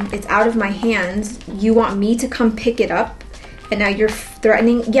 done, it's out of my hands, you want me to come pick it up, and now you're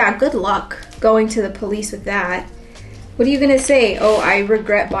threatening? Yeah, good luck going to the police with that. What are you gonna say? Oh, I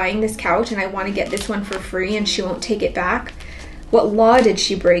regret buying this couch and I want to get this one for free and she won't take it back? What law did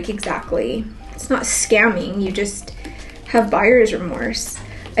she break exactly? It's not scamming, you just have buyer's remorse.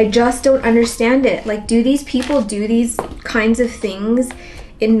 I just don't understand it. Like, do these people do these kinds of things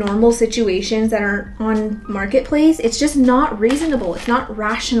in normal situations that are on Marketplace? It's just not reasonable. It's not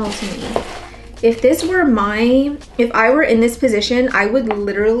rational to me. If I were in this position, I would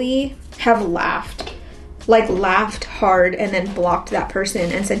literally have laughed. Like, laughed hard and then blocked that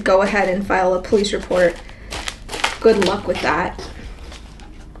person and said, go ahead and file a police report. Good luck with that.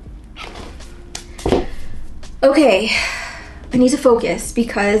 Okay, I need to focus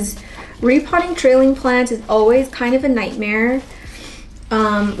because Repotting trailing plants is always kind of a nightmare.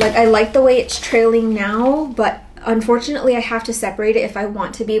 Like I like the way it's trailing now, but unfortunately I have to separate it if I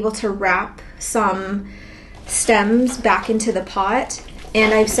want to be able to wrap some stems back into the pot.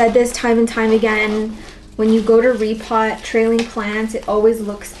 And I've said this time and time again, when you go to repot trailing plants, it always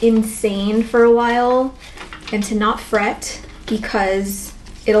looks insane for a while, and to not fret because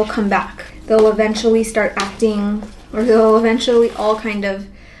it'll come back. They'll eventually start acting, or they'll eventually all kind of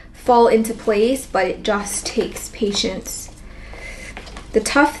fall into place, but it just takes patience. The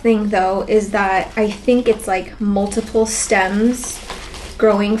tough thing though is that I think it's like multiple stems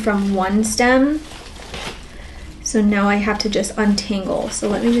growing from one stem. So now I have to just untangle. So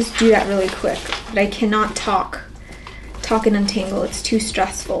let me just do that really quick. But I cannot talk and untangle. It's too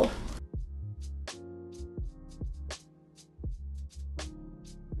stressful.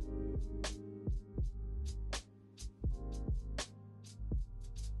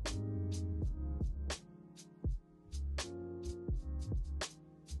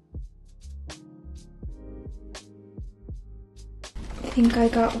 I think I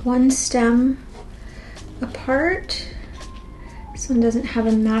got one stem apart. This one doesn't have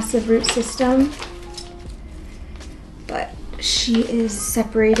a massive root system, but she is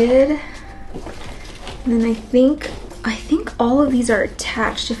separated. And then I think all of these are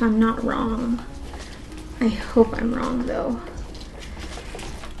attached if I'm not wrong. I hope I'm wrong though.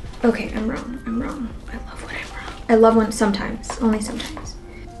 Okay, I'm wrong. I love when I'm wrong. I love when sometimes, only sometimes.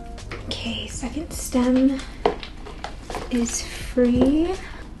 Okay, second stem is free.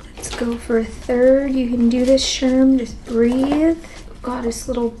 Let's go for a third. You can do this, Sherm, just breathe. We've got this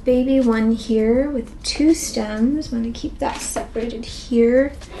little baby one here with two stems. I'm gonna keep that separated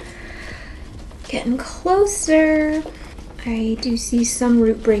here. Getting closer. I do see some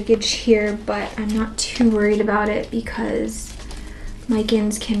root breakage here, but I'm not too worried about it because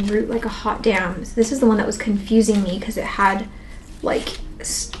micans can root like a hot damn. So this is the one that was confusing me because it had like,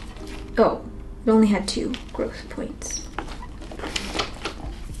 oh, it only had 2 growth points.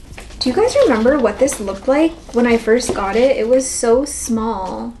 Do you guys remember what this looked like when I first got it? It was so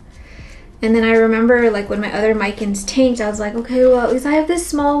small. And then I remember like when my other micans tanked, I was like, okay, well at least I have this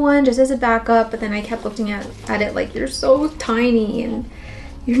small one just as a backup. But then I kept looking at it like, you're so tiny and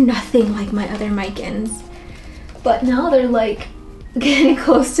you're nothing like my other micans. But now they're like getting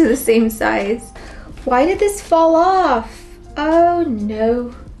close to the same size. Why did this fall off? Oh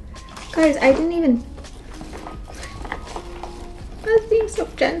no. Guys, I didn't even... I was being so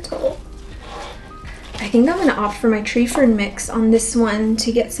gentle. I think I'm gonna opt for my tree fern mix on this one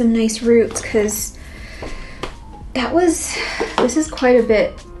to get some nice roots because this is quite a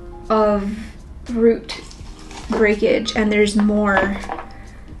bit of root breakage, and there's more,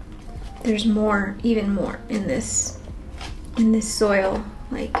 even more in this soil,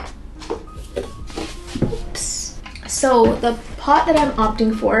 like, oops. So the pot that I'm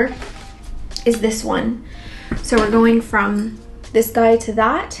opting for is this one. So we're going from this guy to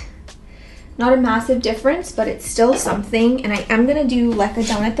that. Not a massive difference, but it's still something. And I am gonna do leca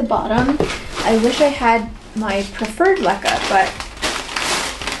down at the bottom. I wish I had my preferred leca, but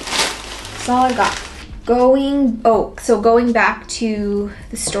that's all I got. So going back to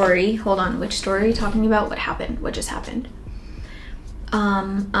the story. Hold on, which story are you talking about? What happened? What just happened?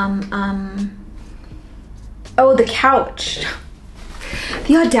 Oh, the couch.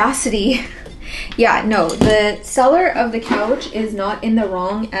 The audacity. Yeah, no, the seller of the couch is not in the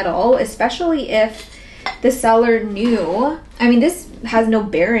wrong at all, especially if the seller knew. I mean, this has no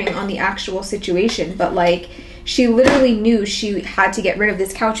bearing on the actual situation, but like, she literally knew she had to get rid of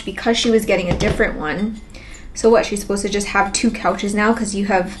this couch because she was getting a different one. So what, she's supposed to just have 2 couches now because you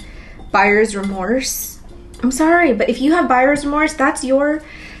have buyer's remorse? I'm sorry, but if you have buyer's remorse, that's your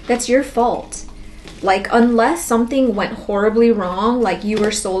fault. Like, unless something went horribly wrong, like you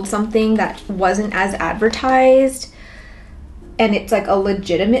were sold something that wasn't as advertised and it's like a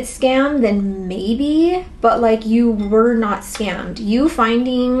legitimate scam, then maybe, but like you were not scammed. You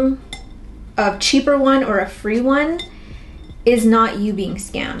finding a cheaper one or a free one is not you being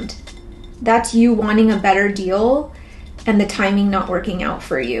scammed. That's you wanting a better deal and the timing not working out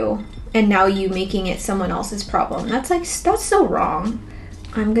for you, and now you making it someone else's problem. That's so wrong.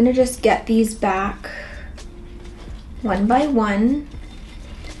 I'm gonna just get these back one by one,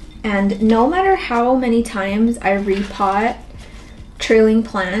 and no matter how many times I repot trailing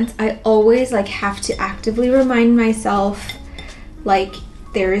plants, I always like have to actively remind myself, like,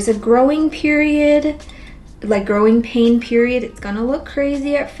 there is a growing period, like growing pain period. It's gonna look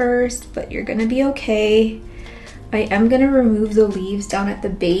crazy at first, but you're gonna be okay. I am gonna remove the leaves down at the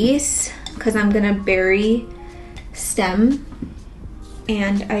base because I'm gonna bury stem.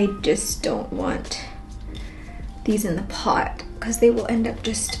 and I just don't want these in the pot because they will end up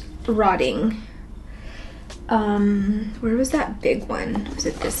just rotting. Where was that big one? Was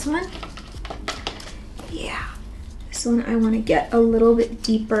it this one? Yeah. This one I want to get a little bit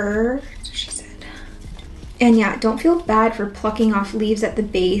deeper. That's what she said. And yeah, don't feel bad for plucking off leaves at the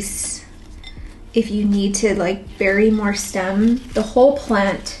base if you need to like bury more stem. The whole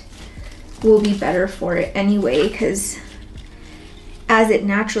plant will be better for it anyway, because as it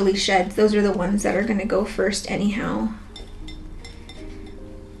naturally sheds, those are the ones that are going to go first anyhow.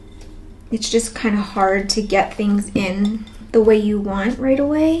 It's just kind of hard to get things in the way you want right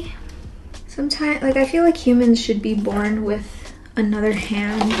away. Sometimes, like, I feel like humans should be born with another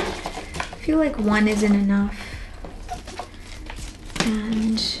hand. I feel like one isn't enough.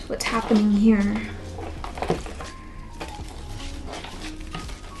 And what's happening here?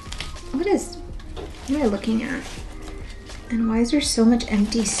 What am I looking at? And why is there so much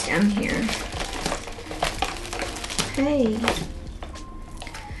empty stem here? Hey.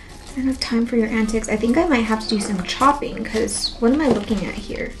 I don't have time for your antics. I think I might have to do some chopping because what am I looking at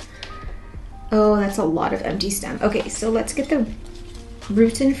here? Oh, that's a lot of empty stem. Okay, so let's get the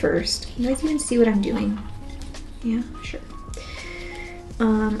roots in first. Can you guys even see what I'm doing? Yeah, sure.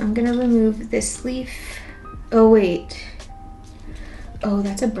 I'm gonna remove this leaf. Oh, wait. Oh,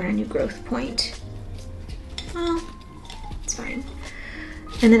 that's a brand new growth point. Well, it's fine.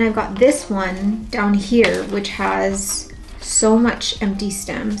 And then I've got this one down here, which has so much empty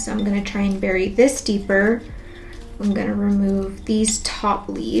stem. So I'm gonna try and bury this deeper. I'm gonna remove these top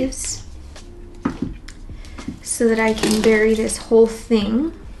leaves so that I can bury this whole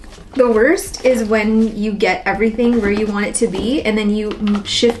thing. The worst is when you get everything where you want it to be and then you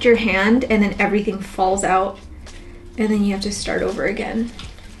shift your hand and then everything falls out and then you have to start over again.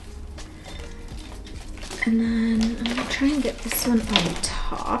 And then I'm gonna try and get this one on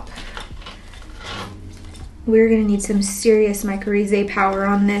top. We're gonna need some serious mycorrhizae power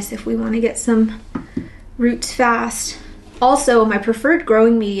on this if we want to get some roots fast. Also, my preferred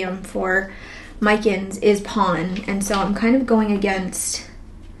growing medium for micans is pon, and so I'm kind of going against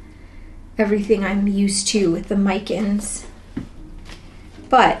everything I'm used to with the micans.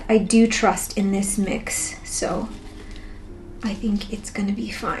 But I do trust in this mix, so I think it's gonna be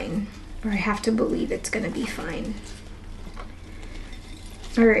fine. Or I have to believe it's gonna be fine.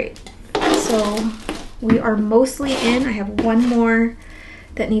 All right, so we are mostly in. I have one more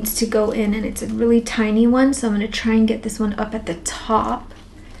that needs to go in and it's a really tiny one, so I'm gonna try and get this one up at the top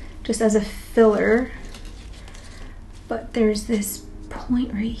just as a filler. But there's this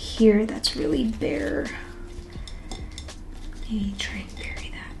point right here that's really bare. Maybe try and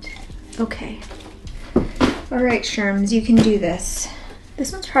bury that. Okay. All right, Sherms, you can do this.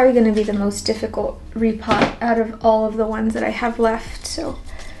 This one's probably gonna be the most difficult repot out of all of the ones that I have left, so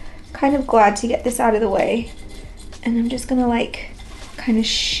kind of glad to get this out of the way. And I'm just gonna like kind of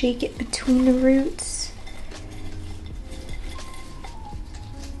shake it between the roots.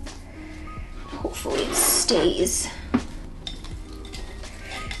 Hopefully it stays. I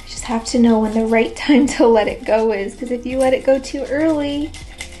just have to know when the right time to let it go is, because if you let it go too early,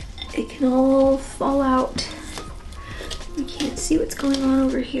 it can all fall out. You can't see what's going on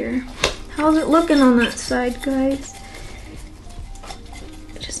over here. How's it looking on that side, guys?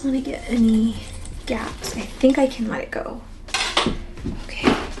 I just want to get any gaps. I think I can let it go.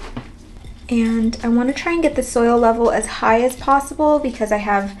 Okay. And I want to try and get the soil level as high as possible because I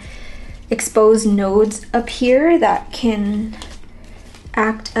have exposed nodes up here that can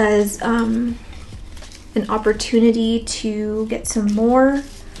act as an opportunity to get some more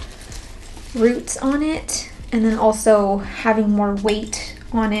roots on it, and then also having more weight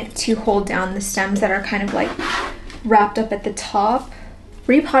on it to hold down the stems that are kind of like wrapped up at the top.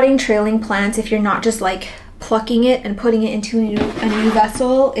 Repotting trailing plants, if you're not just like plucking it and putting it into a new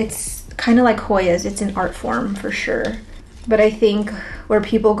vessel, it's kind of like Hoyas. It's an art form for sure. But I think where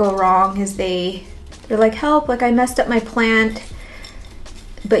people go wrong is they're like, help, like I messed up my plant.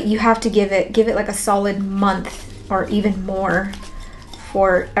 But you have to give it like a solid month or even more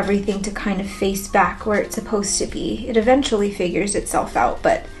for everything to kind of face back where it's supposed to be. It eventually figures itself out,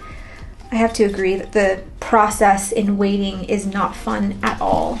 but I have to agree that the process in waiting is not fun at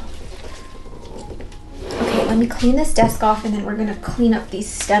all. Okay, let me clean this desk off and then we're gonna clean up these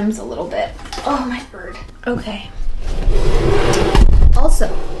stems a little bit. Oh, my bird. Okay. Also,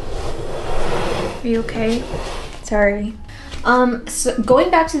 are you okay? Sorry. So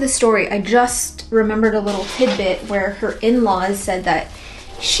going back to the story, I just remembered a little tidbit where her in-laws said that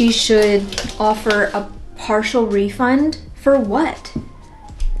she should offer a partial refund for what?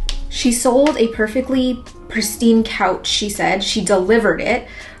 She sold a perfectly pristine couch, she said. She delivered it.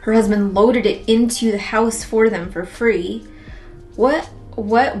 Her husband loaded it into the house for them for free. What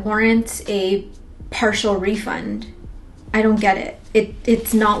warrants a partial refund? I don't get it.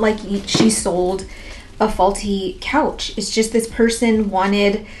 It's not like she sold a faulty couch. It's just this person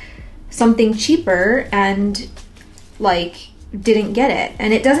wanted something cheaper and like didn't get it.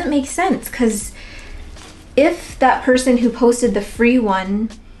 And it doesn't make sense, because if that person who posted the free one,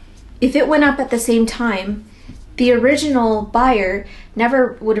 if it went up at the same time, the original buyer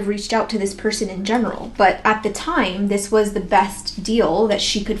never would have reached out to this person in general. But at the time, this was the best deal that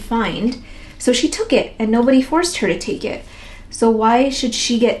she could find. So she took it and nobody forced her to take it. So why should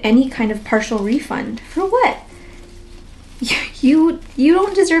she get any kind of partial refund? For what? You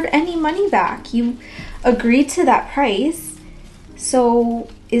don't deserve any money back. You agreed to that price. So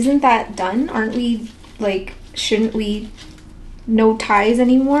isn't that done? Aren't we, like, shouldn't we no ties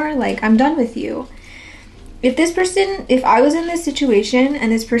anymore? Like, I'm done with you. If I was in this situation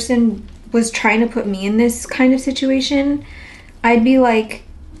and this person was trying to put me in this kind of situation, I'd be like,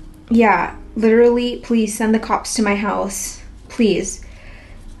 yeah, literally, please send the cops to my house. Please.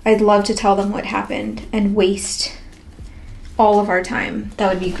 I'd love to tell them what happened and waste all of our time.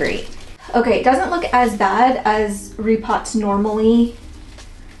 That would be great. Okay, it doesn't look as bad as repots normally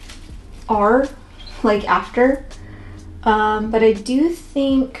are, like after. But I do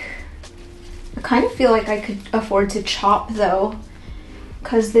think, I kind of feel like I could afford to chop though,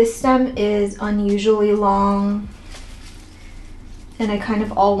 because this stem is unusually long and I kind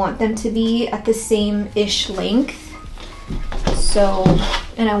of all want them to be at the same-ish length. So,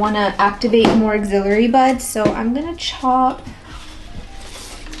 and I want to activate more auxiliary buds, so I'm gonna chop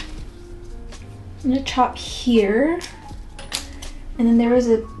here, and then there was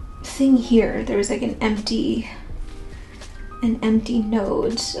a thing here. There was like an empty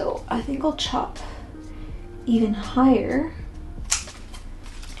node, so I think I'll chop even higher.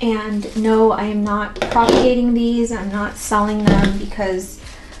 And no, I am not propagating these. I'm not selling them, because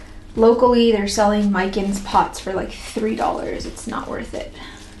locally they're selling micans pots for like $3. It's not worth it.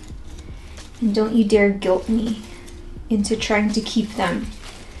 And don't you dare guilt me into trying to keep them.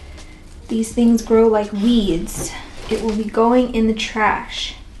 These things grow like weeds. It will be going in the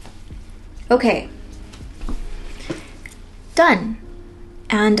trash. Okay. Done.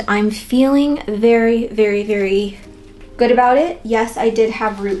 And I'm feeling very, very, very good about it. Yes, I did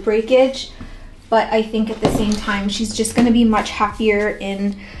have root breakage, but I think at the same time she's just going to be much happier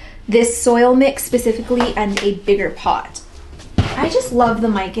in this soil mix specifically and a bigger pot. I just love the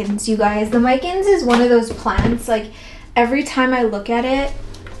micans, you guys. The micans is one of those plants, like every time I look at it,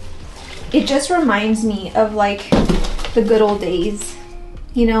 it just reminds me of like the good old days,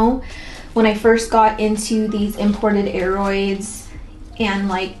 you know, when I first got into these imported aroids and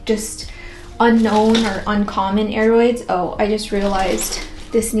like just unknown or uncommon aroids. Oh, I just realized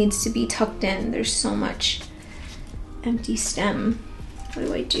this needs to be tucked in. There's so much empty stem. What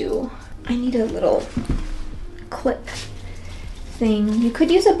do I do? I need a little clip thing. You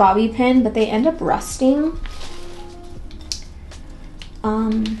could use a bobby pin, but they end up rusting.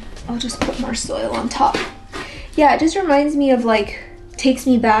 I'll just put more soil on top. Yeah, it just reminds me of like, takes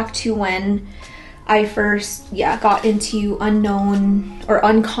me back to when I first, got into unknown or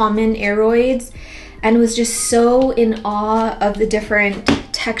uncommon aroids and was just so in awe of the different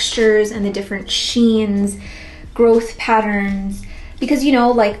textures and the different sheens, growth patterns. Because, you know,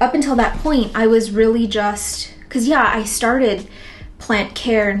 like up until that point, I was really just, because I started plant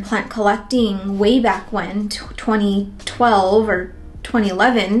care and plant collecting way back when, 2012 or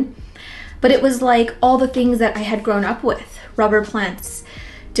 2011. But it was like all the things that I had grown up with, rubber plants,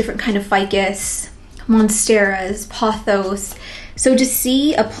 different kind of ficus, monsteras, pothos. So to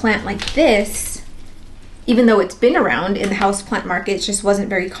see a plant like this, even though it's been around in the houseplant market, it just wasn't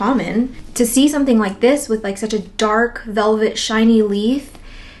very common. To see something like this with like such a dark velvet shiny leaf,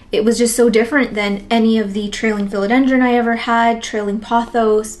 it was just so different than any of the trailing philodendron I ever had, trailing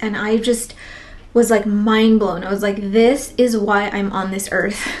pothos, and I just was like mind blown. I was like, this is why I'm on this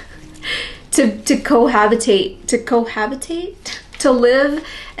earth. to cohabitate, to live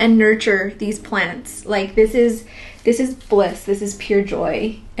and nurture these plants. Like this is bliss, this is pure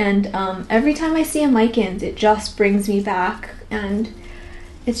joy. And every time I see a micans, it just brings me back, and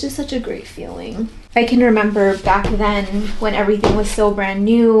it's just such a great feeling. I can remember back then when everything was so brand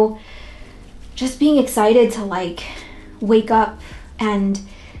new, just being excited to like wake up and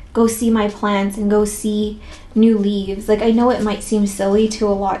go see my plants and go see new leaves. Like I know it might seem silly to a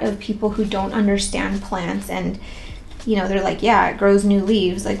lot of people who don't understand plants, and you know, they're like, yeah, it grows new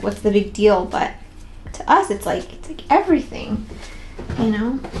leaves, like what's the big deal? But to us, it's like everything, you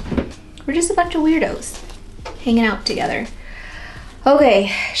know? We're just a bunch of weirdos. hanging out together.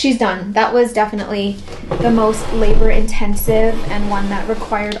 Okay, she's done. That was definitely the most labor intensive and one that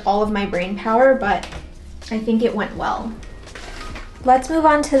required all of my brain power, but I think it went well. Let's move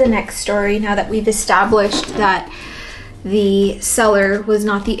on to the next story now that we've established that the seller was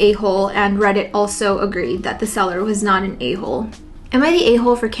not the a-hole and Reddit also agreed that the seller was not an a-hole. Am I the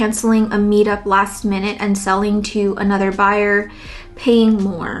a-hole for canceling a meetup last minute and selling to another buyer, paying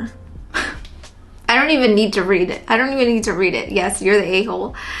more? I don't even need to read it. I don't even need to read it. Yes, you're the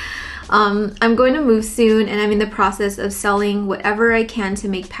a-hole. I'm going to move soon and I'm in the process of selling whatever I can to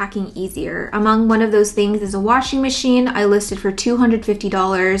make packing easier. Among one of those things is a washing machine I listed for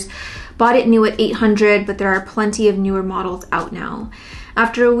 $250. Bought it new at $800, but there are plenty of newer models out now.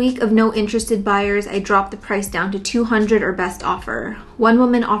 After a week of no interested buyers, I dropped the price down to $200 or best offer. One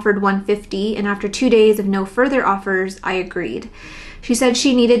woman offered $150, and after 2 days of no further offers, I agreed. She said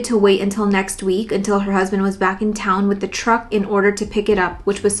she needed to wait until next week until her husband was back in town with the truck in order to pick it up,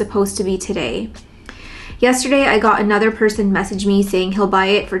 which was supposed to be today. Yesterday, I got another person message me saying he'll buy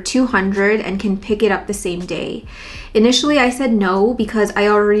it for $200 and can pick it up the same day. Initially, I said no because I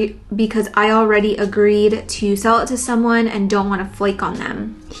already agreed to sell it to someone and don't want to flake on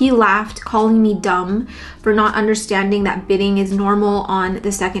them. He laughed, calling me dumb for not understanding that bidding is normal on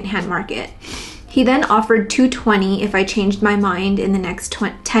the secondhand market. He then offered $220 if I changed my mind in the next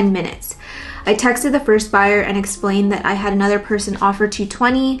 10 minutes. I texted the first buyer and explained that I had another person offer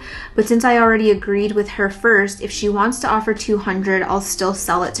 $220, but since I already agreed with her first, if she wants to offer $200, I'll still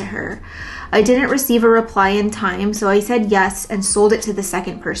sell it to her. I didn't receive a reply in time, so I said yes and sold it to the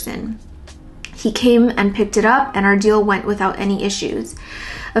second person. He came and picked it up and our deal went without any issues.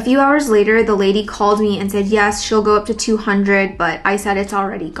 A few hours later, the lady called me and said yes, she'll go up to $200, but I said it's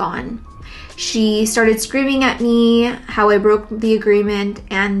already gone. She started screaming at me how I broke the agreement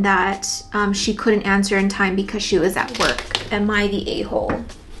and that she couldn't answer in time because she was at work. Am I the a-hole?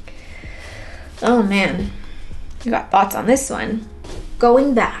 Oh man, I got thoughts on this one.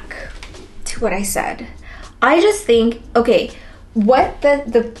 Going back to what I said, I just think, okay, what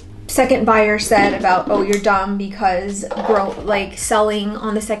the second buyer said about, oh, you're dumb because selling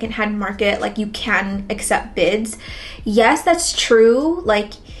on the secondhand market, like you can accept bids. Yes, that's true.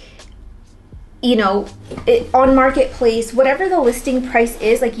 Like, you know, on marketplace, whatever the listing price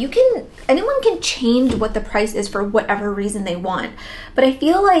is, like anyone can change what the price is for whatever reason they want. But I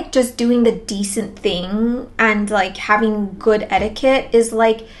feel like just doing the decent thing and like having good etiquette is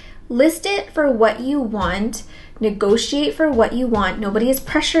like, list it for what you want, negotiate for what you want. Nobody is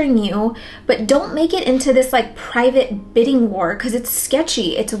pressuring you, but don't make it into this like private bidding war because it's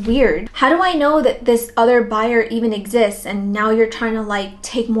sketchy. It's weird. How do I know that this other buyer even exists and now you're trying to like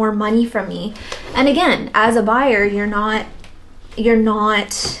take more money from me? And again, as a buyer, you're not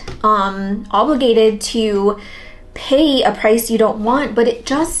obligated to pay a price you don't want, but it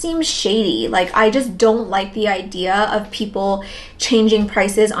just seems shady. Like, I just don't like the idea of people changing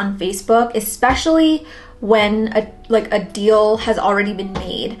prices on Facebook, especially when a deal has already been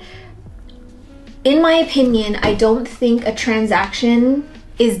made. In my opinion, I don't think a transaction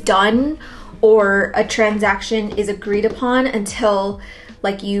is done or a transaction is agreed upon until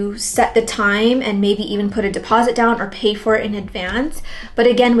like you set the time and maybe even put a deposit down or pay for it in advance. But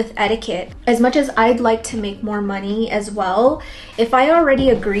again, with etiquette, as much as I'd like to make more money as well, if I already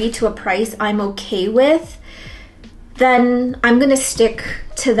agree to a price I'm okay with, then I'm gonna stick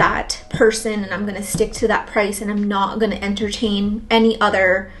to that person and I'm gonna stick to that price and I'm not gonna entertain any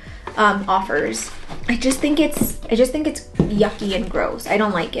other offers. I just think it's yucky and gross. I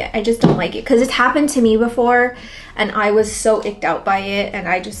don't like it. I just don't like it because it's happened to me before and I was so icked out by it and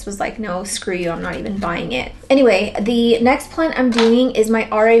I just was like, no, screw you, I'm not even buying it. Anyway, the next plant I'm doing is my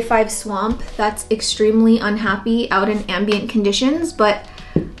RA5 swamp that's extremely unhappy out in ambient conditions, but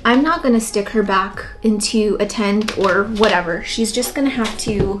I'm not gonna stick her back into a tent or whatever. She's just gonna have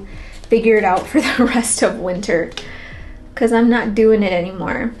to figure it out for the rest of winter because I'm not doing it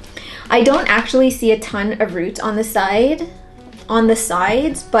anymore. I don't actually see a ton of roots on the sides,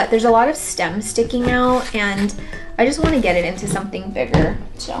 but there's a lot of stems sticking out and I just want to get it into something bigger.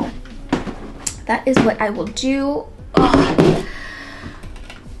 So that is what I will do. Ugh.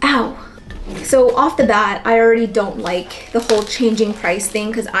 Ow. So off the bat, I already don't like the whole changing price thing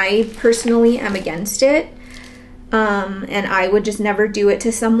because I personally am against it. And I would just never do it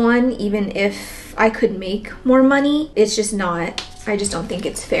to someone, even if I could make more money. It's just not, I just don't think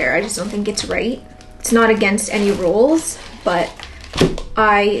it's fair. I just don't think it's right. It's not against any rules, but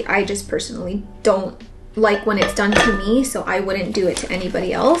I just personally don't like when it's done to me, so I wouldn't do it to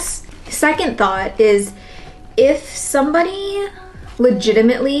anybody else. Second thought is, if somebody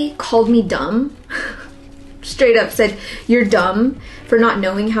legitimately called me dumb, straight up said, "You're dumb for not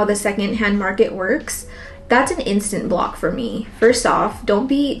knowing how the secondhand market works," that's an instant block for me. First off, don't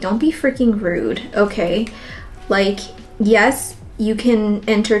be freaking rude, okay? Like, yes, you can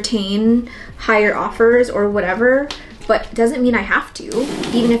entertain higher offers or whatever, but doesn't mean I have to,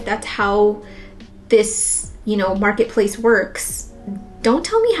 even if that's how this, you know, marketplace works. Don't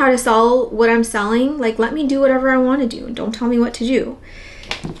tell me how to sell what I'm selling. Like, let me do whatever I want to do, and don't tell me what to do.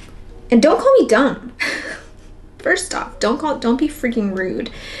 And don't call me dumb. First off, don't be freaking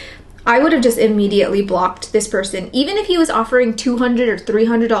rude. I would have just immediately blocked this person, even if he was offering $200 or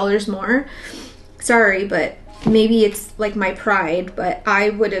 $300 more. Sorry, but maybe it's like my pride, but I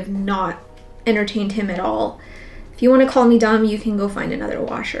would have not entertained him at all. If you want to call me dumb, you can go find another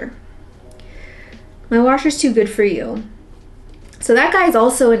washer. My washer's too good for you. So that guy's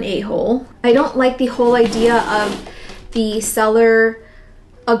also an a-hole. I don't like the whole idea of the seller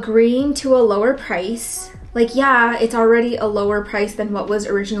agreeing to a lower price. Like, yeah, it's already a lower price than what was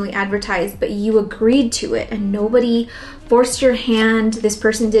originally advertised, but you agreed to it and nobody forced your hand. This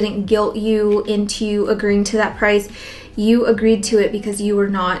person didn't guilt you into agreeing to that price. You agreed to it because you were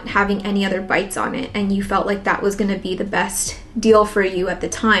not having any other bites on it and you felt like that was going to be the best deal for you at the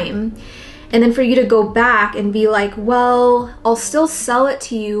time. And then for you to go back and be like, well, I'll still sell it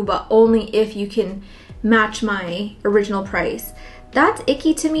to you, but only if you can match my original price. That's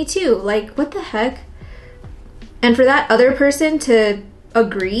icky to me too. Like, what the heck? And for that other person to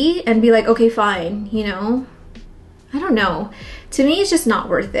agree and be like, okay, fine, you know, I don't know. To me, it's just not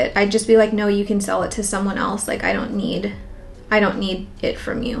worth it. I'd just be like, no, you can sell it to someone else. Like, I don't need it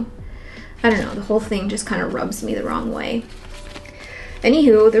from you. I don't know. The whole thing just kind of rubs me the wrong way.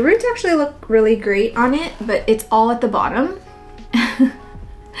 Anywho, the roots actually look really great on it, but it's all at the bottom.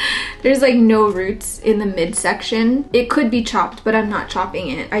 There's like no roots in the midsection. It could be chopped, but I'm not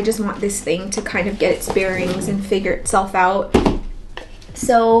chopping it. I just want this thing to kind of get its bearings and figure itself out.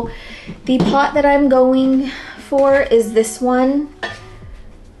 So the pot that I'm going for is this one.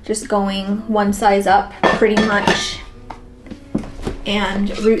 Just going one size up pretty much.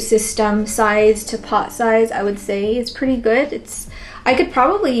 And root system size to pot size, I would say is pretty good. I could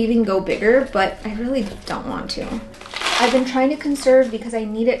probably even go bigger, but I really don't want to. I've been trying to conserve because I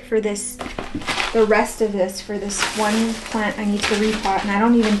need it for this, the rest of this, for this one plant I need to repot, and I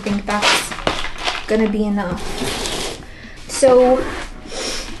don't even think that's gonna be enough. So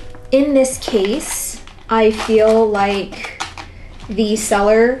in this case, I feel like the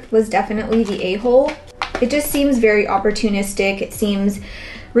seller was definitely the a-hole. It just seems very opportunistic. It seems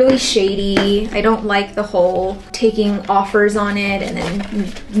really shady. I don't like the whole taking offers on it and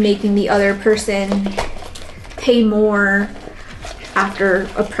then making the other person pay more after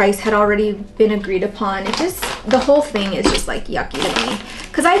a price had already been agreed upon. It just, the whole thing is just like yucky to me.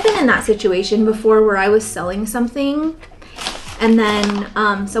 Because I've been in that situation before where I was selling something and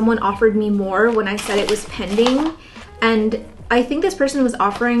then someone offered me more when I said it was pending, and I think this person was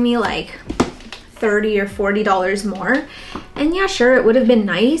offering me like $30 or $40 more. And yeah, sure, it would have been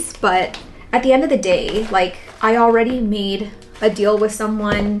nice, but at the end of the day, like, I already made a deal with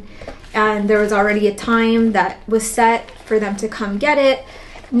someone and there was already a time that was set for them to come get it.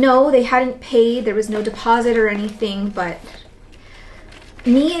 No, they hadn't paid, there was no deposit or anything, but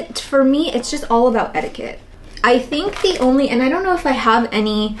for me, it's just all about etiquette. I think the only, and I don't know if I have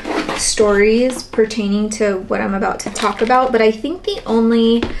any stories pertaining to what I'm about to talk about, but I think the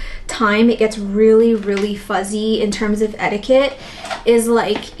only time it gets really, really fuzzy in terms of etiquette is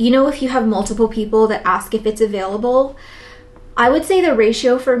like, you know, if you have multiple people that ask if it's available, I would say the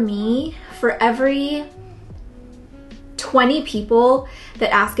ratio for me, for every 20 people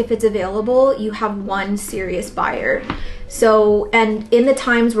that ask if it's available, you have one serious buyer. So, and in the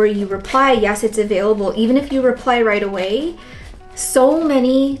times where you reply, yes, it's available, even if you reply right away, so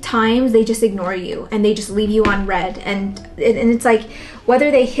many times they just ignore you and they just leave you on red. And it's like, whether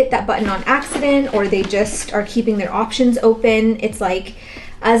they hit that button on accident or they just are keeping their options open, it's like,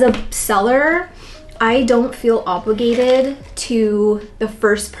 as a seller, I don't feel obligated to the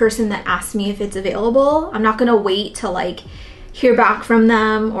first person that asks me if it's available. I'm not gonna wait to like hear back from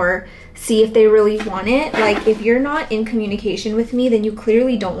them or see if they really want it. Like, if you're not in communication with me, then you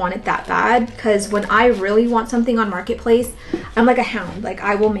clearly don't want it that bad, because when I really want something on Marketplace, I'm like a hound. Like,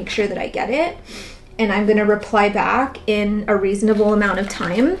 I will make sure that I get it and I'm gonna reply back in a reasonable amount of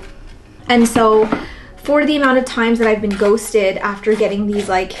time. And so for the amount of times that I've been ghosted after getting these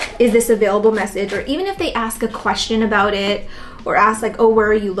like, is this available message, or even if they ask a question about it or ask like, oh, where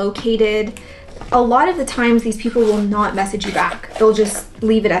are you located? A lot of the times these people will not message you back. They'll just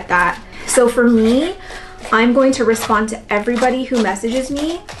leave it at that. So for me, I'm going to respond to everybody who messages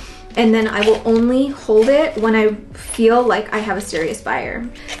me. and then I will only hold it when I feel like I have a serious buyer.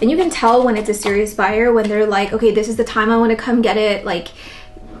 And you can tell when it's a serious buyer when they're like, okay, this is the time I want to come get it. Like,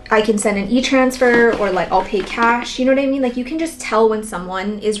 I can send an e-transfer, or like I'll pay cash. You know what I mean? Like, you can just tell when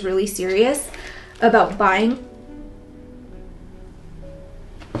someone is really serious about buying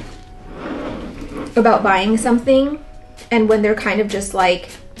something, and when they're kind of just like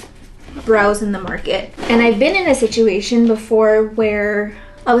browsing the market. And I've been in a situation before where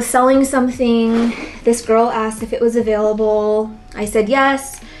I was selling something. This girl asked if it was available. I said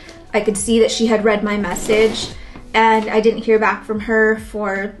yes. I could see that she had read my message, and I didn't hear back from her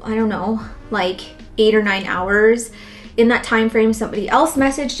for, I don't know, like 8 or 9 hours. In that time frame, somebody else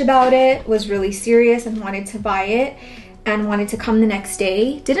messaged about it, was really serious and wanted to buy it and wanted to come the next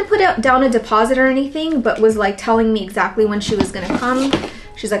day. Didn't put down a deposit or anything, but was like telling me exactly when she was gonna come.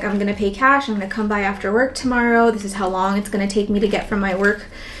 She's like, I'm gonna pay cash, I'm gonna come by after work tomorrow. This is how long it's gonna take me to get from my work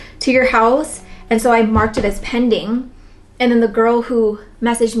to your house. And so I marked it as pending. And then the girl who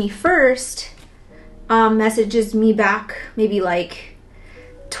messaged me first messages me back maybe like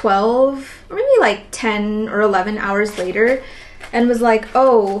 12 or maybe like 10 or 11 hours later, and was like,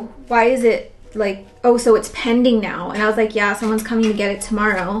 oh, why is it like, oh, so it's pending now? And I was like, yeah, someone's coming to get it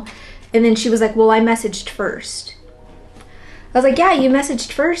tomorrow. And then she was like, well, I messaged first. I was like, yeah, you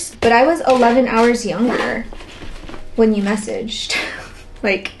messaged first, but I was 11 hours younger when you messaged.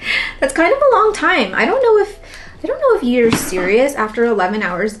 Like, that's kind of a long time. I don't know if you're serious after 11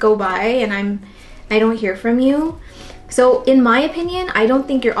 hours go by and I don't hear from you. So in my opinion, I don't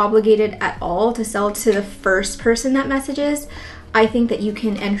think you're obligated at all to sell to the first person that messages. I think that you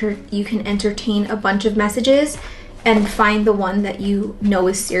can entertain a bunch of messages and find the one that you know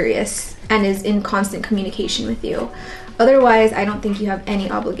is serious and is in constant communication with you. Otherwise, I don't think you have any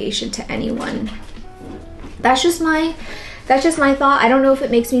obligation to anyone. That's just my thought. I don't know if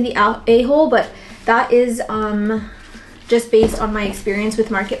it makes me the a-hole, but that is just based on my experience with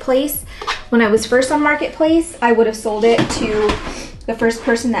Marketplace. When I was first on Marketplace, I would have sold it to the first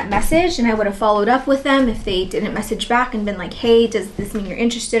person that messaged, and I would have followed up with them if they didn't message back and been like, hey, does this mean you're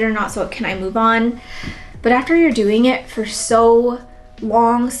interested or not? So can I move on? But after you're doing it for so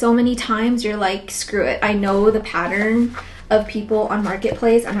long, so many times, you're like, screw it. I know the pattern of people on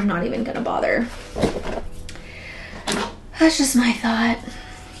Marketplace, and I'm not even gonna bother. That's just my thought.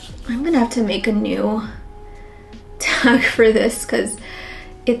 I'm gonna have to make a new tag for this because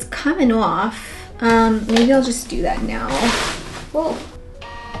it's coming off. Maybe I'll just do that now. Whoa.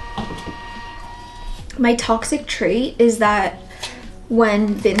 My toxic trait is that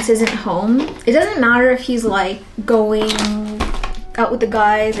when Vince isn't home, it doesn't matter if he's like going out with the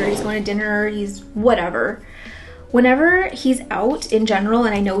guys or he's going to dinner or he's whatever. Whenever he's out in general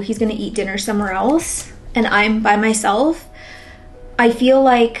and I know he's gonna eat dinner somewhere else and I'm by myself, I feel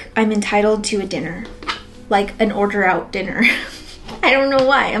like I'm entitled to a dinner, like an order out dinner. I don't know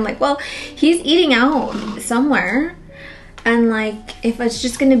why. I'm like, well, he's eating out somewhere, and like if it's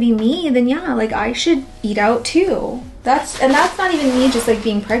just gonna be me, then yeah, like I should eat out too. That's not even me just like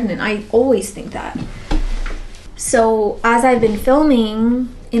being pregnant. I always think that. So as I've been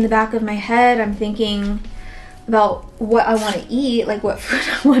filming, in the back of my head, I'm thinking about what I want to eat, like what food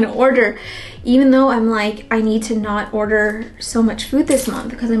I want to order, even though I'm like, I need to not order so much food this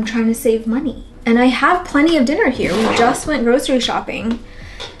month because I'm trying to save money. And I have plenty of dinner here. We just went grocery shopping,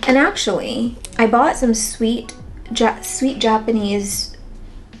 and actually I bought some sweet Japanese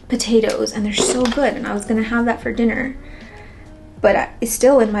potatoes, and they're so good, and I was gonna have that for dinner. But it's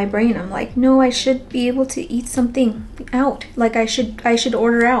still in my brain. I'm like, no, I should be able to eat something out. Like I should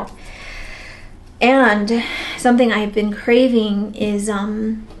order out. And something I've been craving is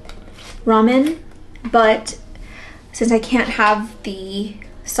ramen, but since I can't have the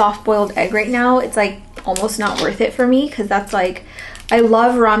soft-boiled egg right now, it's like almost not worth it for me, because that's like, I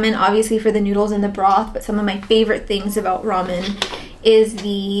love ramen obviously for the noodles and the broth, but some of my favorite things about ramen is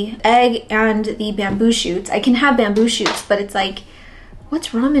the egg and the bamboo shoots. I can have bamboo shoots, but it's like, what's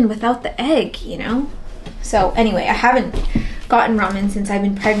ramen without the egg, you know? So anyway, I haven't gotten ramen since I've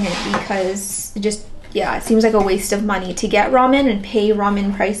been pregnant because it just, yeah, it seems like a waste of money to get ramen and pay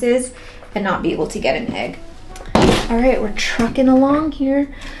ramen prices and not be able to get an egg. All right, we're trucking along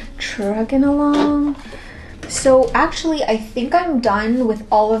here, trucking along. So actually, I think I'm done with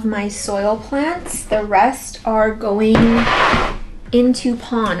all of my soil plants. The rest are going into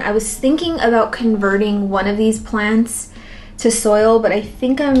pond. I was thinking about converting one of these plants to soil, but I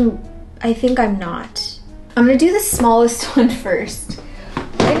think I'm not. I'm gonna do the smallest one first.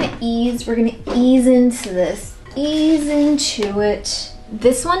 We're gonna ease into this, ease into it.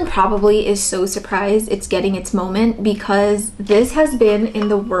 This one probably is so surprised it's getting its moment because this has been in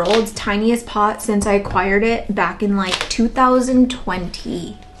the world's tiniest pot since I acquired it back in like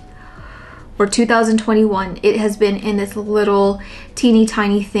 2020 or 2021. It has been in this little teeny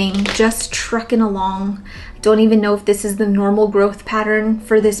tiny thing just trucking along. I don't even know if this is the normal growth pattern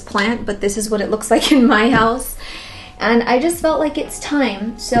for this plant, but this is what it looks like in my house. And I just felt like it's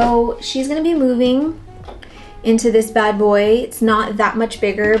time. So she's gonna be moving into this bad boy. It's not that much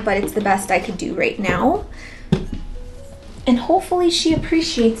bigger, but it's the best I could do right now. And hopefully she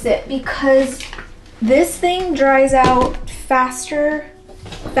appreciates it because this thing dries out faster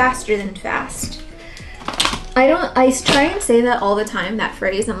than fast. I try and say that all the time, that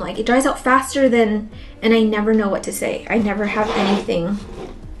phrase. I'm like, it dries out faster than, and I never know what to say. I never have anything.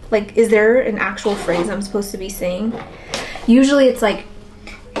 Like, is there an actual phrase I'm supposed to be saying? Usually it's like,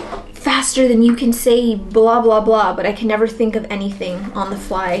 faster than you can say blah blah blah, but I can never think of anything on the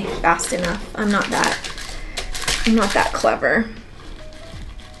fly fast enough. I'm not that clever.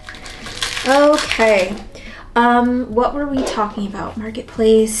 Okay, what were we talking about?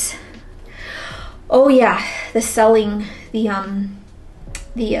 Marketplace. Oh yeah, the selling,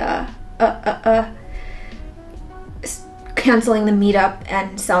 canceling the meetup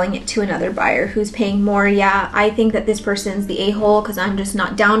and selling it to another buyer who's paying more. Yeah, I think that this person's the a-hole because I'm just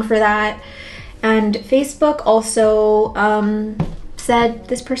not down for that. And Facebook also said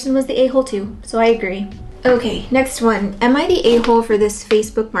this person was the a-hole too, so I agree. Okay, next one. Am I the a-hole for this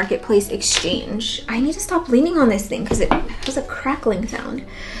Facebook Marketplace exchange? I need to stop leaning on this thing because it has a crackling sound.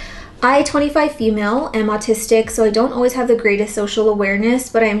 I, 25 female, am autistic, so I don't always have the greatest social awareness,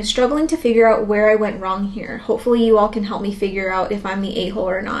 but I am struggling to figure out where I went wrong here. Hopefully you all can help me figure out if I'm the a-hole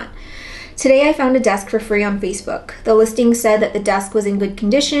or not. Today I found a desk for free on Facebook. The listing said that the desk was in good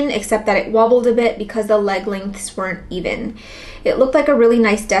condition, except that it wobbled a bit because the leg lengths weren't even. It looked like a really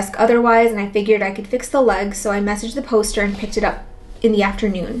nice desk otherwise, and I figured I could fix the legs, so I messaged the poster and picked it up in the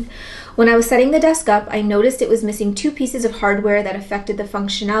afternoon. When I was setting the desk up, I noticed it was missing 2 pieces of hardware that affected the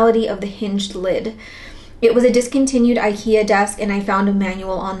functionality of the hinged lid. It was a discontinued IKEA desk, and I found a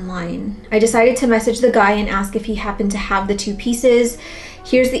manual online. I decided to message the guy and ask if he happened to have the 2 pieces.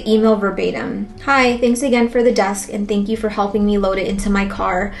 Here's the email verbatim. Hi, thanks again for the desk, and thank you for helping me load it into my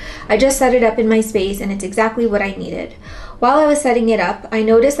car. I just set it up in my space, and it's exactly what I needed. While I was setting it up, I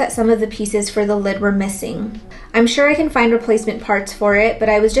noticed that some of the pieces for the lid were missing. I'm sure I can find replacement parts for it, but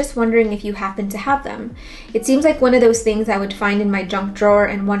I was just wondering if you happen to have them. It seems like one of those things I would find in my junk drawer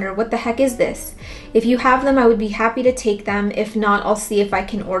and wonder, what the heck is this? If you have them, I would be happy to take them. If not, I'll see if I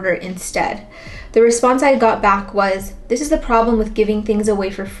can order instead. The response I got back was, this is the problem with giving things away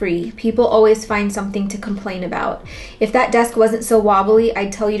for free. People always find something to complain about. If that desk wasn't so wobbly,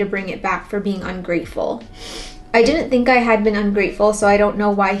 I'd tell you to bring it back for being ungrateful. I didn't think I had been ungrateful, so I don't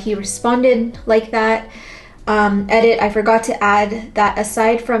know why he responded like that. Edit, I forgot to add that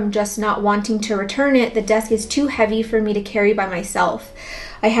aside from just not wanting to return it, the desk is too heavy for me to carry by myself.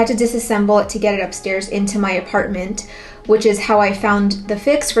 I had to disassemble it to get it upstairs into my apartment, which is how I found the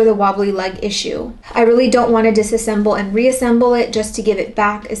fix for the wobbly leg issue. I really don't want to disassemble and reassemble it just to give it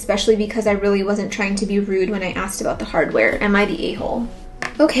back, especially because I really wasn't trying to be rude when I asked about the hardware. Am I the a-hole?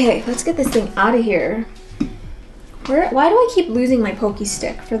 Okay, let's get this thing out of here. Why do I keep losing my pokey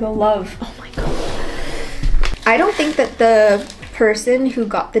stick, for the love? Oh my god. I don't think that the person who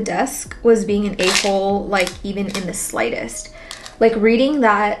got the desk was being an a-hole, like, even in the slightest. Like, reading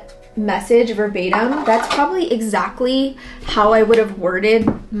that message verbatim, that's probably exactly how I would have worded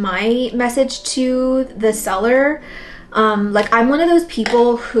my message to the seller. Like, I'm one of those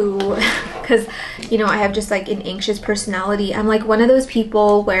people who, because, you know, I have just like an anxious personality. I'm like one of those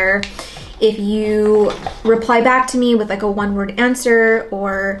people where if you reply back to me with like a one-word answer,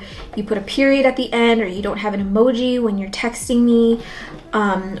 or you put a period at the end, or you don't have an emoji when you're texting me,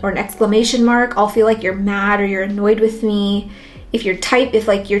 or an exclamation mark, I'll feel like you're mad or you're annoyed with me. If your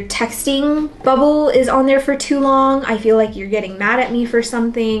texting bubble is on there for too long, I feel like you're getting mad at me for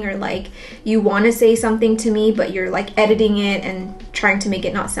something, or like you want to say something to me, but you're like editing it and trying to make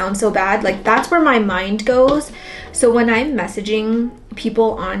it not sound so bad. Like, that's where my mind goes. So when I'm messaging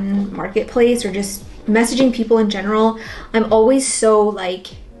people on Marketplace or just messaging people in general, I'm always so like,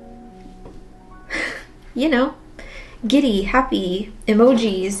 you know, giddy, happy,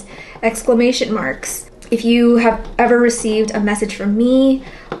 emojis, exclamation marks. If you have ever received a message from me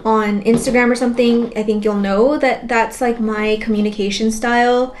on Instagram or something, I think you'll know that that's like my communication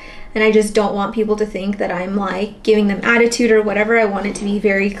style, and I just don't want people to think that I'm like giving them attitude or whatever. I want it to be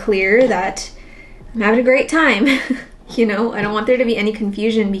very clear that I'm having a great time. You know, I don't want there to be any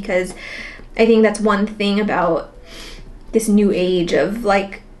confusion, because I think that's one thing about this new age of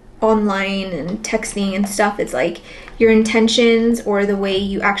like online and texting and stuff. It's like your intentions or the way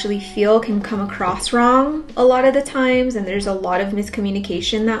you actually feel can come across wrong a lot of the times, and there's a lot of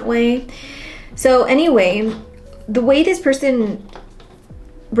miscommunication that way. So anyway, the way this person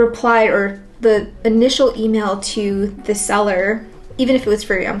replied, or the initial email to the seller, even if it was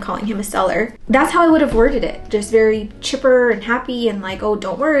free, I'm calling him a seller, that's how I would have worded it. Just very chipper and happy and like, oh,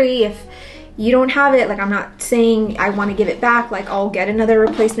 don't worry if you don't have it. Like, I'm not saying I want to give it back. Like, I'll get another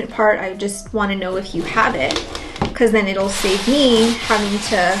replacement part. I just want to know if you have it, because then it'll save me having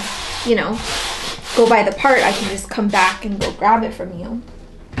to, you know, go buy the part. I can just come back and go grab it from you.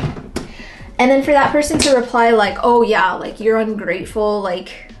 And then for that person to reply like, oh yeah, like you're ungrateful,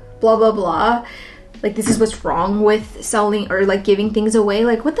 like blah, blah, blah. Like, this is what's wrong with selling or like giving things away.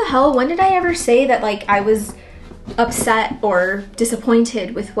 Like, what the hell? When did I ever say that like I was upset or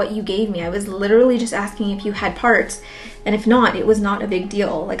disappointed with what you gave me? I was literally just asking if you had parts, and if not, it was not a big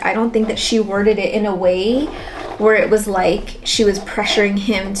deal. Like, I don't think that she worded it in a way where it was like she was pressuring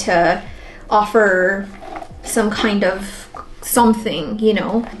him to offer some kind of something, you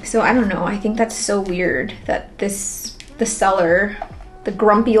know? So I don't know. I think that's so weird that the seller, the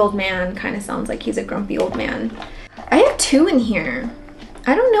grumpy old man, kind of sounds like he's a grumpy old man. I have 2 in here.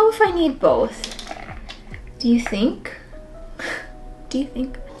 I don't know if I need both. Do you think? Do you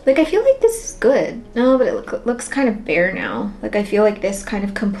think? Like, I feel like this is good. No, but it looks kind of bare now. Like, I feel like this kind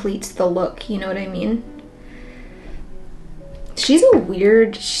of completes the look, you know what I mean? She's a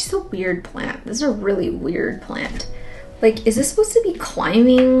weird plant. This is a really weird plant. Like, is this supposed to be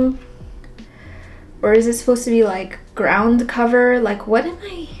climbing? Or is it supposed to be like ground cover? Like, what am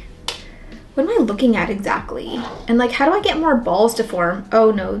I looking at exactly? And like, how do I get more balls to form?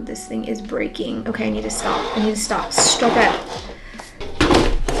 Oh no, this thing is breaking. Okay, I need to stop. I need to stop. Stop it.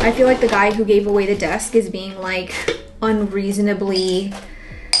 I feel like the guy who gave away the desk is being like unreasonably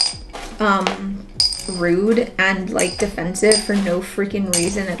rude and like defensive for no freaking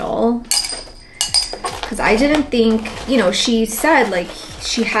reason at all. Because I didn't think, you know, she said like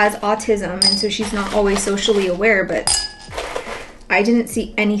she has autism and so she's not always socially aware, but I didn't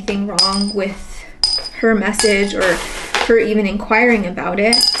see anything wrong with her message or her even inquiring about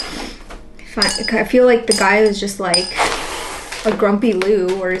it. I feel like the guy was just like a grumpy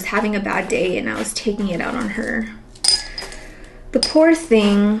Lou or is having a bad day, and I was taking it out on her. The poor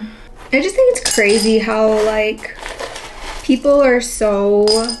thing. I just think it's crazy how like people are so,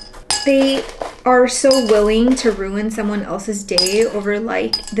 they are so willing to ruin someone else's day over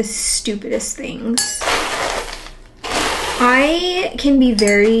like the stupidest things. I can be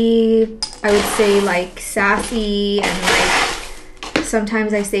very, I would say like sassy, and like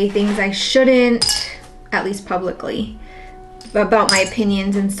sometimes I say things I shouldn't, at least publicly, about my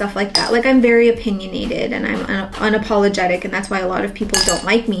opinions and stuff like that. Like, I'm very opinionated and I'm unapologetic, and that's why a lot of people don't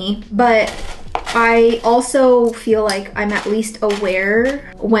like me. But I also feel like I'm at least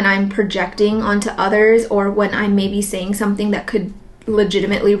aware when I'm projecting onto others, or when I'm maybe saying something that could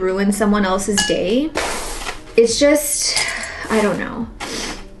legitimately ruin someone else's day. It's just, I don't know.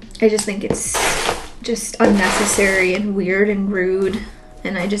 I just think it's just unnecessary and weird and rude,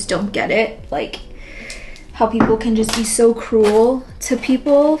 and I just don't get it. Like, how people can just be so cruel to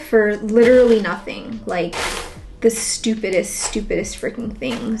people for literally nothing. Like, the stupidest freaking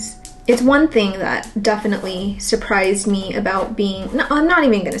things. It's one thing that definitely surprised me about being, no, I'm not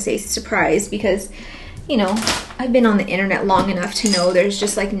even gonna say surprised, because, you know, I've been on the internet long enough to know there's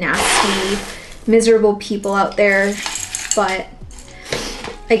just like nasty, miserable people out there. But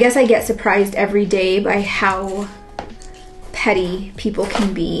I guess I get surprised every day by how petty people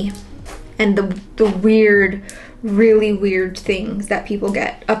can be, and the weird, really weird things that people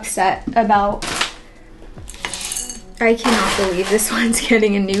get upset about. I cannot believe this one's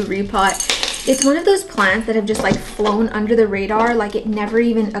getting a new repot. It's one of those plants that have just like flown under the radar. Like, it never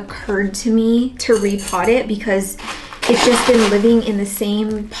even occurred to me to repot it, because it's just been living in the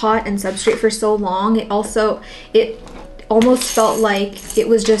same pot and substrate for so long. It almost felt like it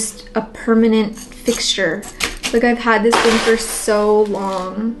was just a permanent fixture. Like, I've had this thing for so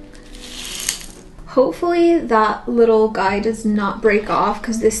long. Hopefully that little guy does not break off,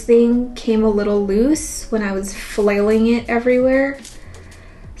 because this thing came a little loose when I was flailing it everywhere.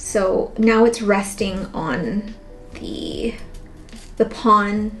 So now it's resting on the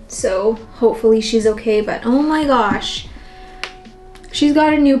pond, so hopefully she's okay. But oh my gosh, she's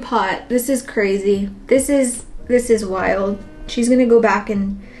got a new pot. This is crazy. This is wild. She's gonna go back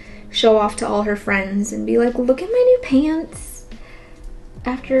and show off to all her friends and be like, look at my new pants.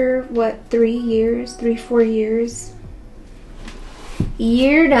 After what, 3 years, 4 years?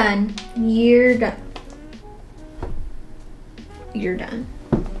 Year done. Year done. you're done.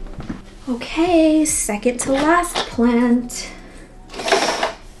 Okay, second to last plant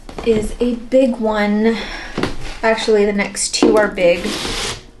is a big one. Actually, the next two are big.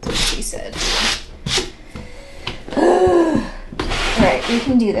 That's what she said. Alright, we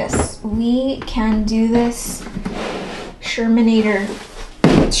can do this. We can do this. Shermanator.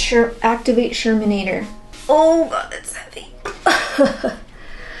 Let's activate Shermanator. Oh god, it's heavy.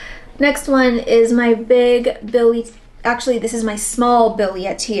 Next one is my big actually this is my small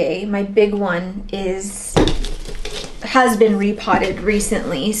billietiae. My big one has been repotted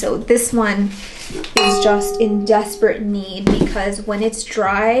recently. So this one is just in desperate need because when it's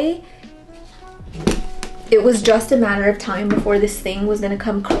dry, it was just a matter of time before this thing was gonna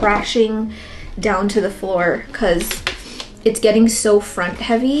come crashing down to the floor because it's getting so front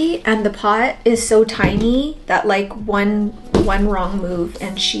heavy and the pot is so tiny that like one wrong move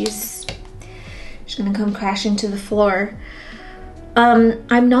and she's gonna come crashing to the floor.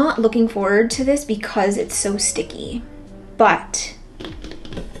 I'm not looking forward to this because it's so sticky, but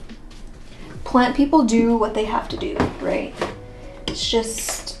plant people do what they have to do, right? It's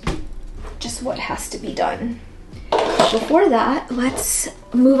just what has to be done. Before that, let's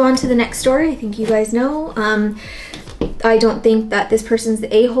move on to the next story. I think you guys know. I don't think that this person's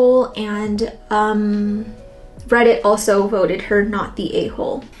the a-hole, and Reddit also voted her not the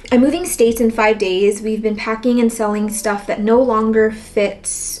a-hole. I'm moving states in 5 days. We've been packing and selling stuff that no longer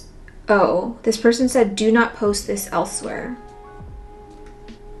fits. Oh, this person said, do not post this elsewhere.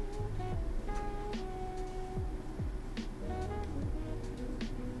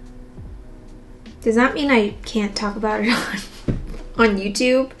 Does that mean I can't talk about it on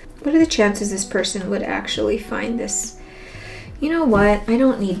YouTube? What are the chances this person would actually find this? You know what? I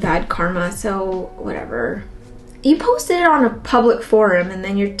don't need bad karma, so whatever. You posted it on a public forum and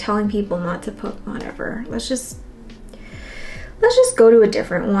then you're telling people not to put whatever. Let's just go to a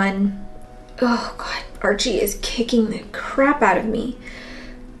different one. Oh god, Archie is kicking the crap out of me.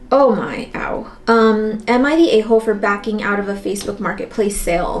 Oh my, ow. Am I the a-hole for backing out of a Facebook Marketplace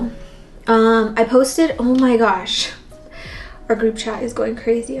sale? I posted, oh my gosh. Our group chat is going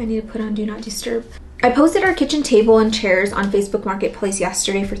crazy. I need to put on Do Not Disturb. I posted our kitchen table and chairs on Facebook Marketplace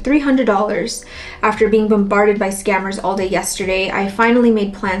yesterday for $300. After being bombarded by scammers all day yesterday, I finally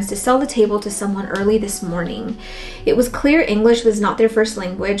made plans to sell the table to someone early this morning. It was clear English was not their first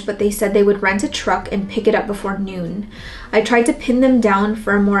language, but they said they would rent a truck and pick it up before noon. I tried to pin them down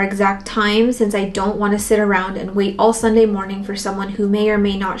for a more exact time since I don't want to sit around and wait all Sunday morning for someone who may or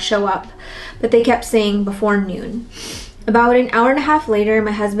may not show up, but they kept saying before noon. About an hour and a half later,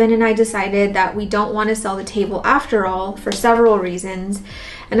 my husband and I decided that we don't want to sell the table after all for several reasons,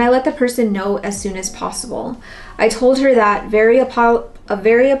 and I let the person know as soon as possible. I told her that very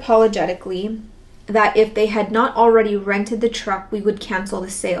apologetically that if they had not already rented the truck, we would cancel the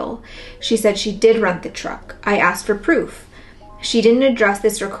sale. She said she did rent the truck. I asked for proof. She didn't address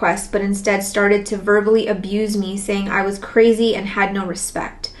this request, but instead started to verbally abuse me, saying I was crazy and had no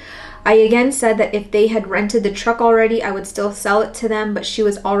respect. I again said that if they had rented the truck already, I would still sell it to them, but she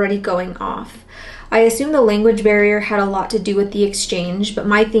was already going off. I assume the language barrier had a lot to do with the exchange, but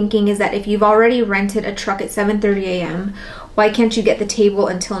my thinking is that if you've already rented a truck at 7:30 a.m., why can't you get the table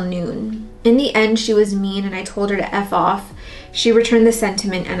until noon? In the end, she was mean and I told her to F off. She returned the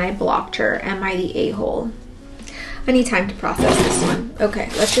sentiment and I blocked her. Am I the a-hole? I need time to process this one.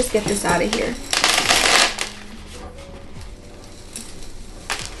 Okay, let's just get this out of here.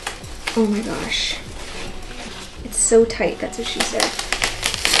 Oh my gosh. It's so tight, that's what she said.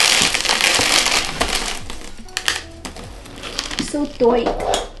 So tight.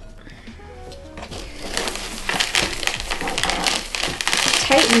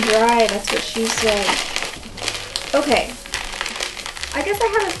 Tight and dry, that's what she said. Okay. I guess I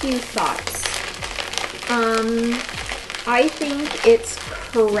have a few thoughts. I think it's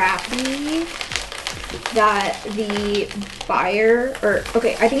crappy that the buyer,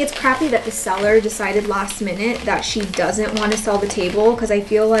 I think it's crappy that the seller decided last minute that she doesn't want to sell the table, because I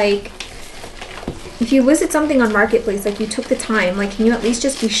feel like if you listed something on Marketplace, like you took the time, like can you at least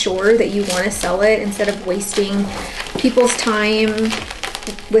just be sure that you want to sell it instead of wasting people's time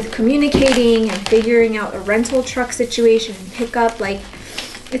with communicating and figuring out a rental truck situation and pickup. Like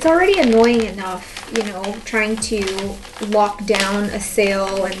it's already annoying enough, you know, trying to lock down a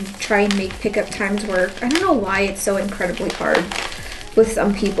sale and try and make pickup times work. I don't know why it's so incredibly hard with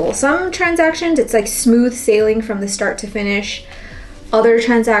some people. Some transactions, it's like smooth sailing from the start to finish. Other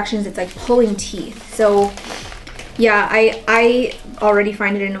transactions, it's like pulling teeth. So Yeah, I already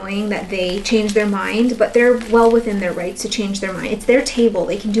find it annoying that they change their mind, but they're well within their rights to change their mind. It's their table.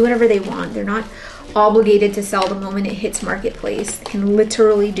 They can do whatever they want. They're not obligated to sell the moment it hits marketplace. They can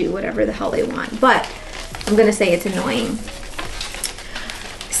literally do whatever the hell they want. But I'm gonna say it's annoying.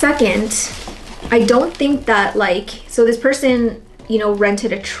 Second, I don't think that, like, so this person, you know,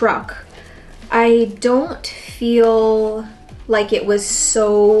 rented a truck. I don't feel like it was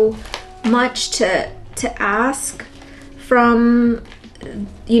so much to ask from,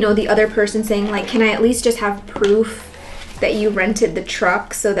 you know, the other person saying, like, can I at least just have proof that you rented the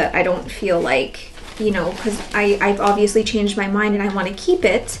truck so that I don't feel like, you know, because I've obviously changed my mind and I want to keep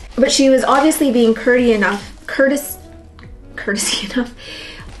it. But she was obviously being courteous enough.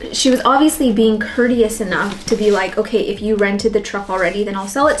 She was obviously being courteous enough to be like, okay, if you rented the truck already, then I'll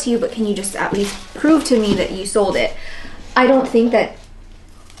sell it to you, but can you just at least prove to me that you sold it? I don't think that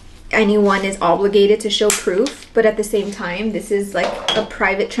anyone is obligated to show proof, but at the same time, this is like a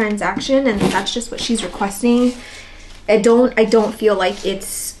private transaction and that's just what she's requesting. I don't feel like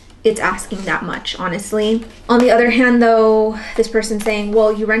it's asking that much, honestly. On the other hand though, this person's saying,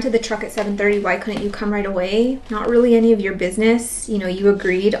 well, you rented the truck at 7:30, why couldn't you come right away? Not really any of your business. You know, you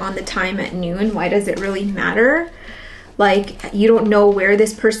agreed on the time at noon. Why does it really matter? Like, you don't know where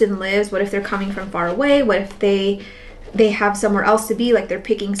this person lives. What if they're coming from far away? What if they have somewhere else to be, like they're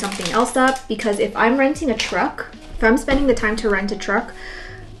picking something else up? Because if I'm renting a truck, if I'm spending the time to rent a truck,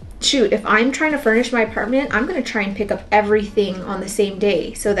 shoot, if I'm trying to furnish my apartment, I'm gonna try and pick up everything on the same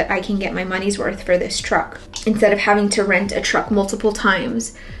day so that I can get my money's worth for this truck instead of having to rent a truck multiple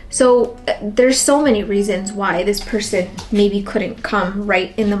times. So there's so many reasons why this person maybe couldn't come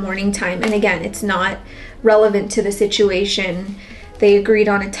right in the morning time. And again, it's not relevant to the situation. They agreed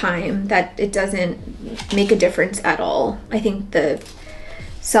on a time that it doesn't make a difference at all. I think the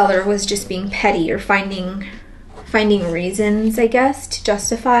seller was just being petty or finding reasons, I guess, to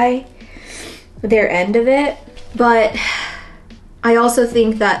justify their end of it. But I also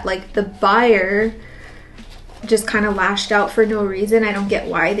think that, like, the buyer just kind of lashed out for no reason. I don't get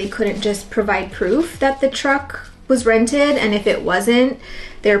why they couldn't just provide proof that the truck was rented, and if it wasn't,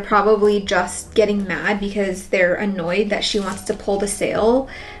 they're probably just getting mad because they're annoyed that she wants to pull the sale.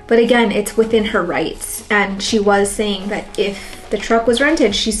 But again, it's within her rights, and she was saying that if the truck was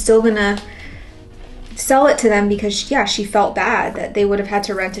rented, she's still gonna sell it to them because, yeah, she felt bad that they would have had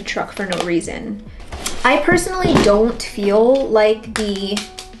to rent a truck for no reason. I personally don't feel like the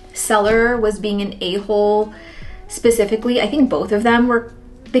seller was being an a-hole specifically. I think both of them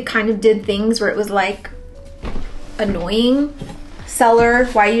they kind of did things where it was like, annoying. Seller,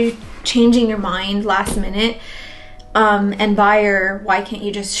 why are you changing your mind last minute? And buyer, why can't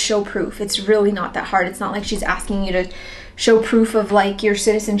you just show proof? It's really not that hard. It's not like she's asking you to show proof of, like, your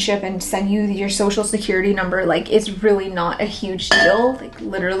citizenship and send you your social security number. Like, it's really not a huge deal. Like,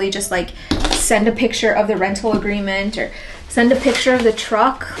 literally just, like, send a picture of the rental agreement or send a picture of the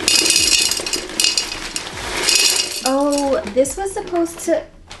truck. Oh, this was supposed to...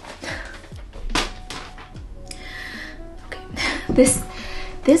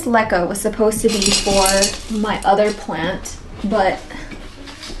 This leca was supposed to be for my other plant, but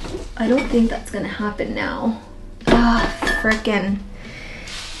I don't think that's gonna happen now. Ah, frickin'.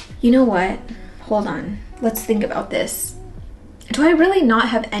 You know what? Hold on. Let's think about this. Do I really not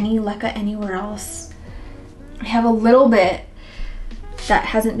have any leca anywhere else? I have a little bit that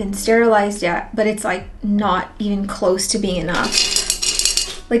hasn't been sterilized yet, but it's like not even close to being enough.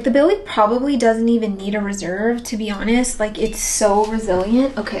 Like, the billy probably doesn't even need a reserve, to be honest. Like, it's so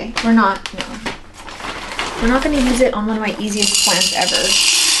resilient. Okay, we're not gonna use it on one of my easiest plants ever.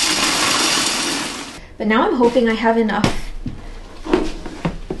 But now I'm hoping I have enough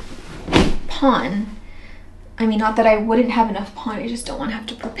pon. I mean, not that I wouldn't have enough pon, I just don't want to have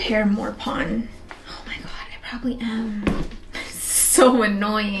to prepare more pon. Oh my god, I probably am. So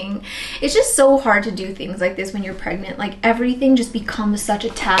annoying. It's just so hard to do things like this when you're pregnant. Like, everything just becomes such a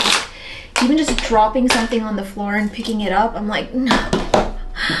task. Even just dropping something on the floor and picking it up, I'm like, no.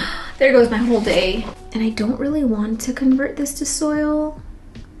 There goes my whole day. And I don't really want to convert this to soil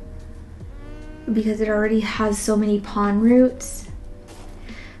because it already has so many pon roots.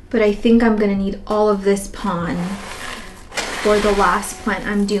 But I think I'm gonna need all of this pon for the last plant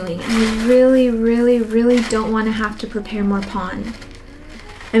I'm doing. And I really, really, really don't want to have to prepare more pon.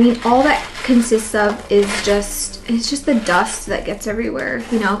 I mean, all that consists of is it's just the dust that gets everywhere,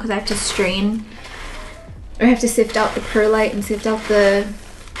 you know, because I have to strain, or I have to sift out the perlite and sift out the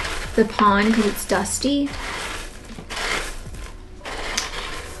pon because it's dusty.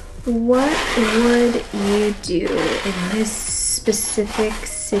 What would you do in this specific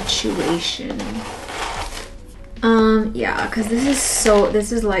situation? Yeah, because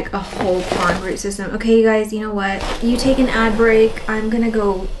this is like a whole pond root system. Okay, you guys, you know what? You take an ad break. I'm gonna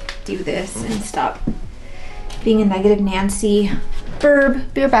go do this and stop being a negative Nancy.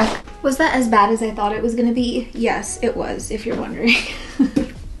 Burb, be right back. Was that as bad as I thought it was gonna be? Yes, it was, if you're wondering.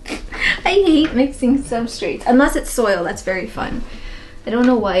 I hate mixing substrates, unless it's soil. That's very fun. I don't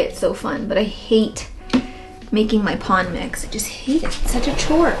know why it's so fun, but I hate making my pond mix. I just hate it. It's such a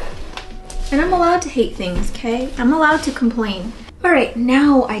chore. And I'm allowed to hate things, okay? I'm allowed to complain. All right,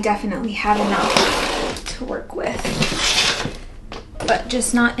 now I definitely have enough to work with, but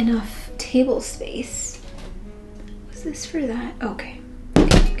just not enough table space. Was this for that? Okay.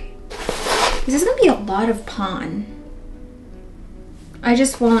 Okay. This is gonna be a lot of pond. I'll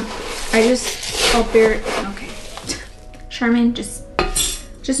bear it. Okay. Charmin, just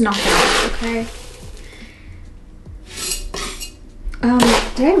knock it off, okay?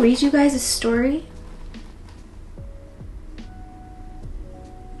 Did I read you guys a story?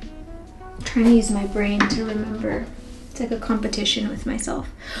 I'm trying to use my brain to remember. It's like a competition with myself.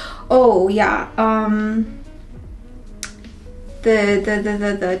 Oh yeah,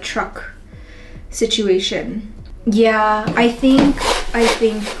 the truck situation. Yeah, I think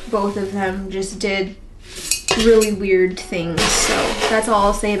both of them just did really weird things, so that's all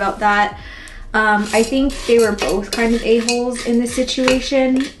I'll say about that. I think they were both kind of a-holes in this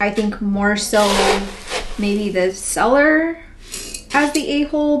situation. I think more so maybe the seller as the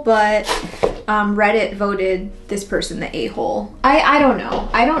a-hole, but Reddit voted this person the a-hole. I don't know.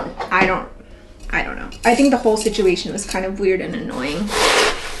 I don't know. I think the whole situation was kind of weird and annoying.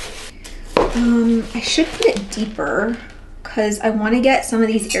 I should put it deeper because I want to get some of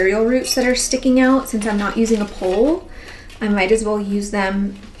these aerial roots that are sticking out. Since I'm not using a pole, I might as well use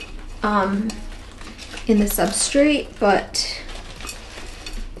them in the substrate, but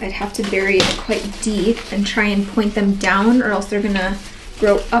I'd have to bury it quite deep and try and point them down, or else they're gonna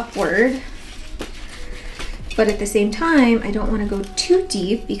grow upward. But at the same time, I don't want to go too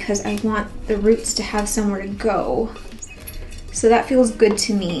deep because I want the roots to have somewhere to go. So that feels good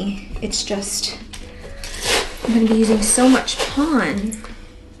to me. It's just, I'm gonna be using so much pond.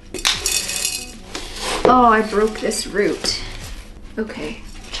 Oh, I broke this root. Okay.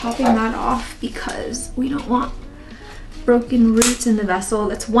 Chopping that off because we don't want broken roots in the vessel.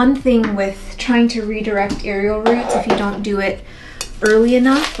 That's one thing with trying to redirect aerial roots. If you don't do it early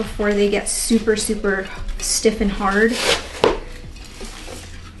enough before they get super stiff and hard,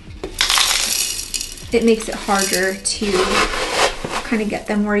 it makes it harder to kind of get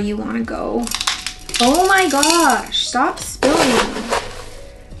them where you want to go. Oh my gosh, stop spilling.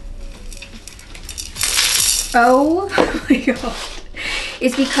 Oh my god.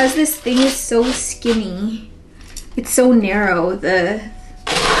 It's because this thing is so skinny. It's so narrow, the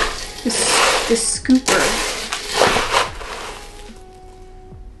scooper.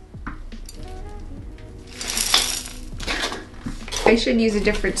 I should use a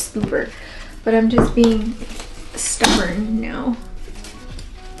different scooper, but I'm just being stubborn now.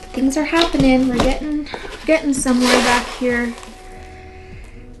 Things are happening. We're getting somewhere back here.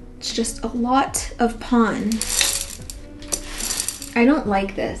 It's just a lot of pond. I don't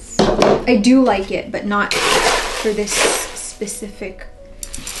like this. I do like it, but not for this specific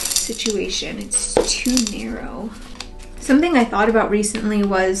situation. It's too narrow. Something I thought about recently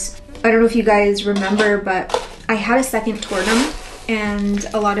was, I don't know if you guys remember, but I had a second tortum, and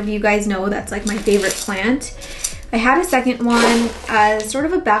a lot of you guys know that's like my favorite plant. I had a second one as sort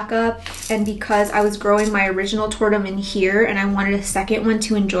of a backup, and because I was growing my original tortum in here and I wanted a second one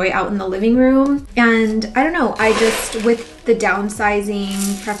to enjoy out in the living room. And I don't know, I just, with the downsizing,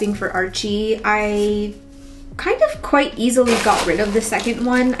 prepping for Archie, I kind of quite easily got rid of the second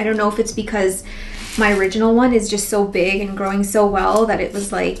one. I don't know if it's because my original one is just so big and growing so well that it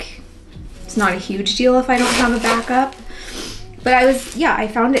was like, it's not a huge deal if I don't have a backup. But I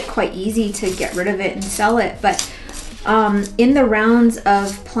found it quite easy to get rid of it and sell it. But in the rounds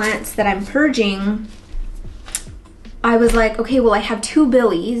of plants that I'm purging, I was like, okay, well, I have two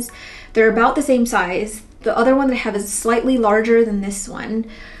billies. They're about the same size. The other one that I have is slightly larger than this one.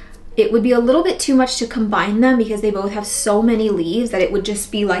 It would be a little bit too much to combine them because they both have so many leaves that it would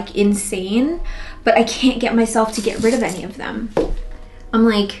just be like insane. But I can't get myself to get rid of any of them. I'm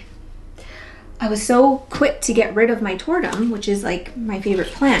like, I was so quick to get rid of my tortum, which is like my favorite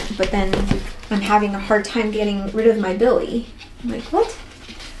plant, but then I'm having a hard time getting rid of my billy. I'm like, what's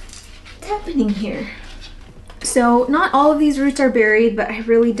happening here? So not all of these roots are buried, but I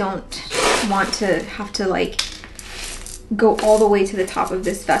really don't want to have to like go all the way to the top of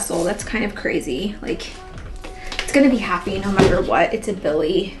this vessel. That's kind of crazy. Like, it's gonna be happy no matter what. It's a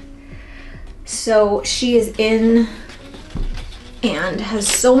billy. So she is in and has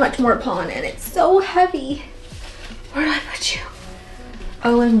so much more pollen and it's so heavy. Where do I put you?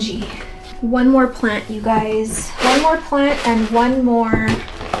 OMG. One more plant, you guys. One more plant and one more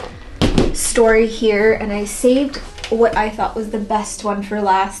story here, and I saved what I thought was the best one for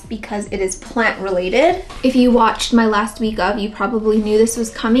last because it is plant related. If you watched my last week of, you probably knew this was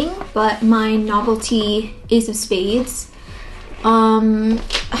coming, but my novelty Ace of Spades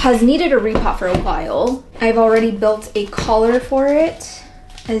has needed a repot for a while. I've already built a collar for it,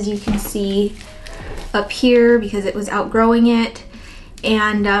 as you can see up here, because it was outgrowing it.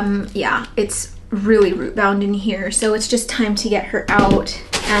 And yeah, it's really root bound in here, so it's just time to get her out.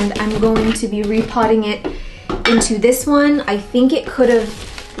 And I'm going to be repotting it into this one. I think it could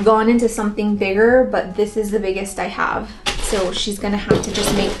have gone into something bigger, but this is the biggest I have. So she's gonna have to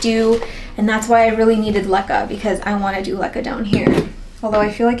just make do. And that's why I really needed leca, because I wanna do leca down here. Although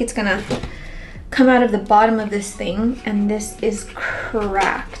I feel like it's gonna come out of the bottom of this thing, and this is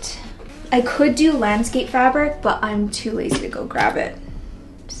cracked. I could do landscape fabric, but I'm too lazy to go grab it.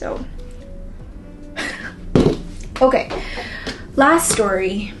 So, okay. Last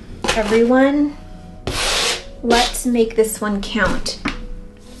story, everyone. Let's make this one count.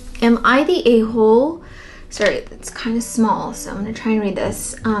 Am I the a-hole? Sorry, it's kind of small, so I'm gonna try and read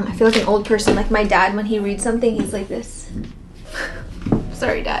this. I feel like an old person, like my dad, when he reads something, he's like this.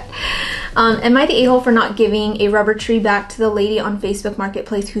 Sorry, Dad. Am I the a-hole for not giving a rubber tree back to the lady on Facebook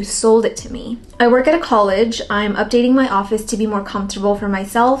Marketplace who sold it to me? I work at a college. I'm updating my office to be more comfortable for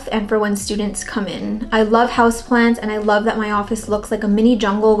myself and for when students come in. I love houseplants, and I love that my office looks like a mini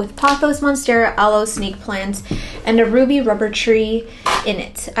jungle with pothos, monstera, aloe, snake plants, and a ruby rubber tree in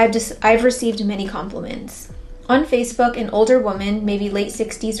it. I've received many compliments. On Facebook, an older woman, maybe late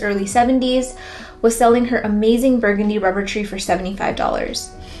 60s, early 70s, was selling her amazing burgundy rubber tree for $75.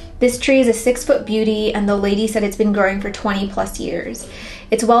 This tree is a 6-foot beauty, and the lady said it's been growing for 20 plus years.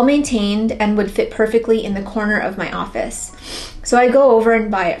 It's well maintained and would fit perfectly in the corner of my office. So I go over and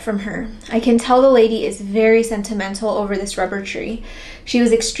buy it from her. I can tell the lady is very sentimental over this rubber tree. She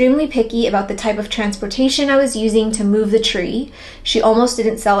was extremely picky about the type of transportation I was using to move the tree. She almost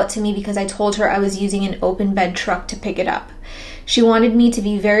didn't sell it to me because I told her I was using an open bed truck to pick it up. She wanted me to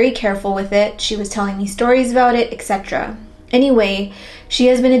be very careful with it. She was telling me stories about it, etc. Anyway, she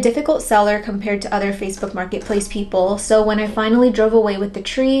has been a difficult seller compared to other Facebook Marketplace people, so when I finally drove away with the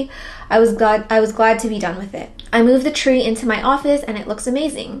tree, I was glad to be done with it. I moved the tree into my office and it looks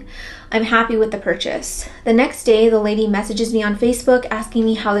amazing. I'm happy with the purchase. The next day, the lady messages me on Facebook asking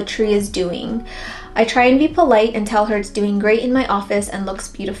me how the tree is doing. I try and be polite and tell her it's doing great in my office and looks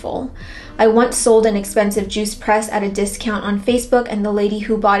beautiful. I once sold an expensive juice press at a discount on Facebook, and the lady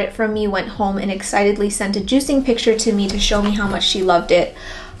who bought it from me went home and excitedly sent a juicing picture to me to show me how much she loved it.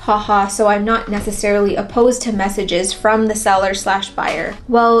 Haha, so I'm not necessarily opposed to messages from the seller/buyer.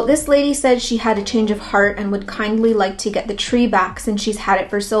 Well, this lady said she had a change of heart and would kindly like to get the tree back since she's had it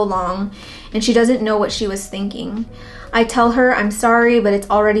for so long, and she doesn't know what she was thinking. I tell her I'm sorry, but it's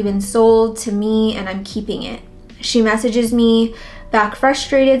already been sold to me and I'm keeping it. She messages me back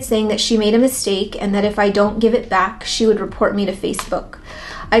frustrated, saying that she made a mistake and that if I don't give it back, she would report me to Facebook.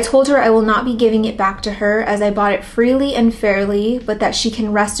 I told her I will not be giving it back to her as I bought it freely and fairly, but that she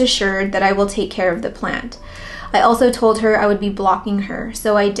can rest assured that I will take care of the plant. I also told her I would be blocking her,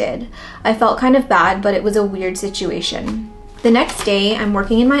 so I did. I felt kind of bad, but it was a weird situation. The next day, I'm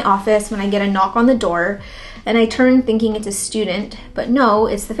working in my office when I get a knock on the door, and I turn thinking it's a student, but no,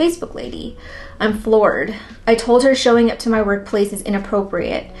 it's the Facebook lady. I'm floored. I told her showing up to my workplace is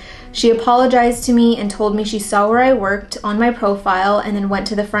inappropriate. She apologized to me and told me she saw where I worked on my profile and then went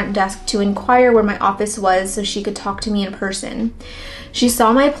to the front desk to inquire where my office was so she could talk to me in person. She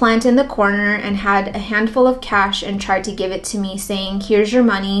saw my plant in the corner and had a handful of cash and tried to give it to me, saying, "Here's your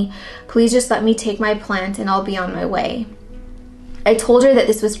money. Please just let me take my plant and I'll be on my way." I told her that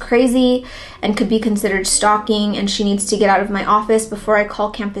this was crazy and could be considered stalking and she needs to get out of my office before I call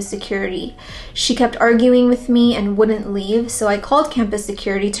campus security. She kept arguing with me and wouldn't leave, so I called campus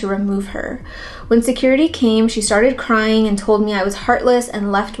security to remove her. When security came, she started crying and told me I was heartless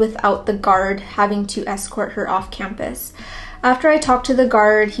and left without the guard having to escort her off campus. After I talked to the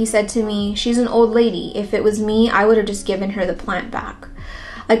guard, he said to me, "She's an old lady. If it was me, I would have just given her the plant back."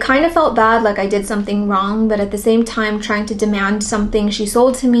 I kind of felt bad, like I did something wrong, but at the same time trying to demand something she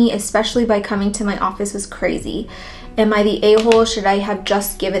sold to me, especially by coming to my office, was crazy. Am I the a-hole? Should I have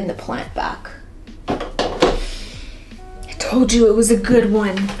just given the plant back? I told you it was a good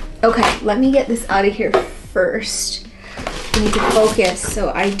one. Okay, let me get this out of here first. I need to focus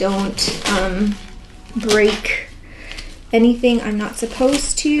so I don't break anything I'm not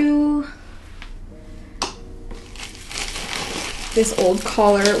supposed to. this old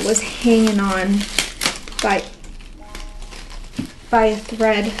collar was hanging on by a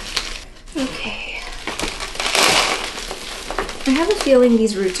thread. Okay. I have a feeling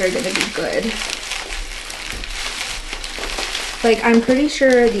these roots are gonna be good. Like, I'm pretty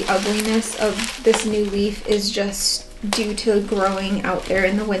sure the ugliness of this new leaf is just due to growing out there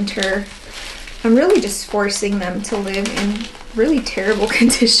in the winter. I'm really just forcing them to live in really terrible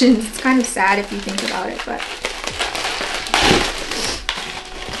conditions. It's kind of sad if you think about it, but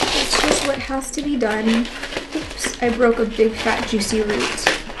it's just what has to be done. Oops, I broke a big fat juicy root.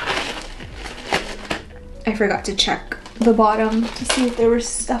 I forgot to check the bottom to see if there was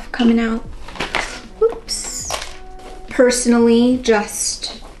stuff coming out. Oops. Personally,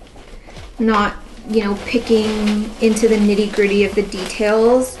 just not, you know, picking into the nitty-gritty of the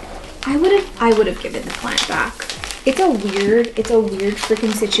details, I would have given the plant back. It's a weird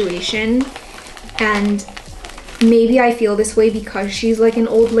freaking situation, and maybe I feel this way because she's like an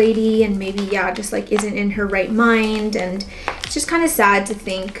old lady and maybe, yeah, just like isn't in her right mind, and it's just kind of sad to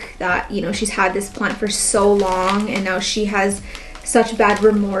think that, you know, she's had this plant for so long and now she has such bad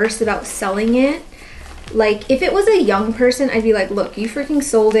remorse about selling it. Like, if it was a young person, I'd be like, look, you freaking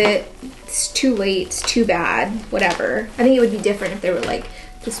sold it, it's too late, it's too bad, whatever. I think it would be different if they were like,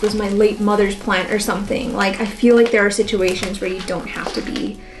 this was my late mother's plant or something. Like, I feel like there are situations where you don't have to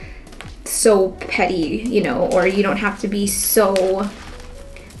be so petty, you know, or you don't have to be so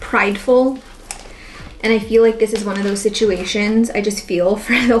prideful. And I feel like this is one of those situations. I just feel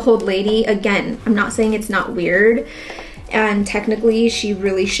for the old lady. Again, I'm not saying it's not weird, and technically she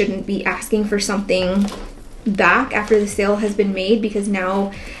really shouldn't be asking for something back after the sale has been made, because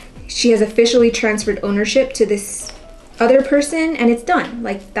now she has officially transferred ownership to this other person and it's done.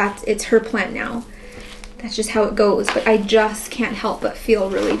 Like, it's her plant now. That's just how it goes. But I just can't help but feel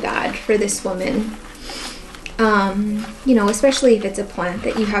really bad for this woman. You know, especially if it's a plant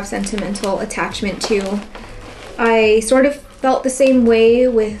that you have sentimental attachment to. I sort of felt the same way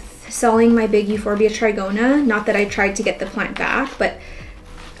with selling my big euphorbia trigona. Not that I tried to get the plant back, but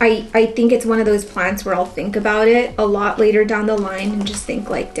I think it's one of those plants where I'll think about it a lot later down the line and just think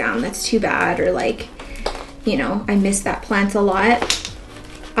like, damn, that's too bad, or like, you know, I miss that plant a lot.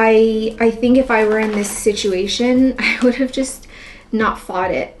 I think if I were in this situation, I would have just not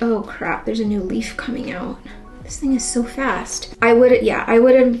fought it. Oh crap, there's a new leaf coming out. This thing is so fast. I would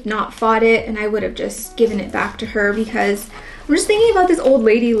have not fought it, and I would have just given it back to her, because I'm just thinking about this old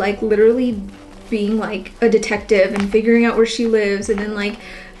lady like literally being like a detective and figuring out where she lives, and then like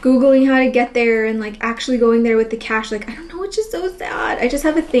Googling how to get there, and like actually going there with the cash. Like, I don't know, it's just so sad. I just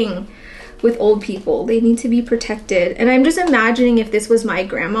have a thing with old people. They need to be protected. And I'm just imagining if this was my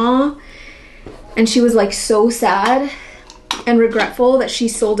grandma and she was like so sad and regretful that she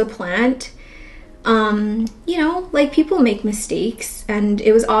sold a plant. You know, like, people make mistakes, and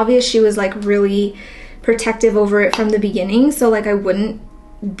it was obvious she was like really protective over it from the beginning. So like, I wouldn't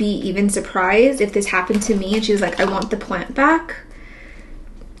be even surprised if this happened to me and she was like, I want the plant back.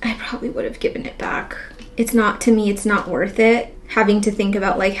 I probably would have given it back. It's not, to me, it's not worth it having to think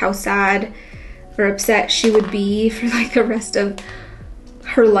about like how sad or upset she would be for like the rest of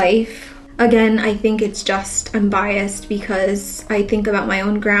her life. Again, I think it's just, I'm biased because I think about my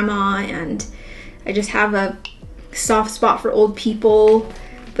own grandma and I just have a soft spot for old people.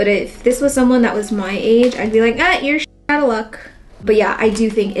 But if this was someone that was my age, I'd be like, you're out of luck. But yeah, I do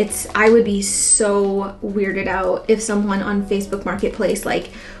think I would be so weirded out if someone on Facebook Marketplace like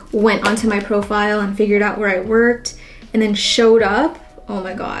went onto my profile and figured out where I worked and then showed up. Oh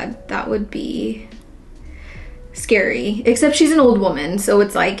my God, that would be scary. Except she's an old woman, so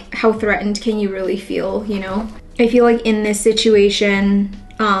it's like, how threatened can you really feel, you know? I feel like in this situation,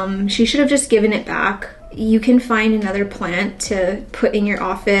 she should have just given it back. You can find another plant to put in your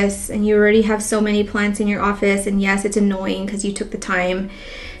office, and you already have so many plants in your office, and yes, it's annoying because you took the time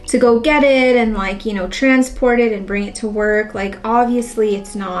to go get it and like, you know, transport it and bring it to work. Like, obviously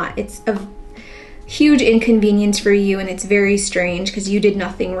it's not. It's a huge inconvenience for you, and it's very strange because you did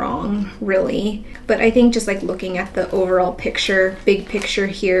nothing wrong, really. But I think just like looking at the overall picture, big picture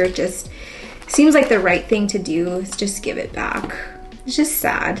here, just seems like the right thing to do is just give it back. It's just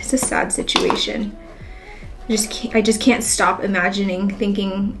sad. It's a sad situation. I just can't stop imagining,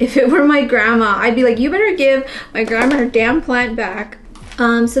 thinking if it were my grandma, I'd be like, you better give my grandma her damn plant back.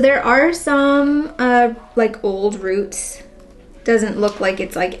 So there are some like old roots. Doesn't look like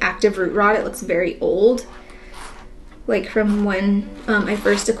it's like active root rot. It looks very old, like from when I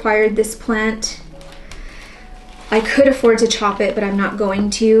first acquired this plant. I could afford to chop it, but I'm not going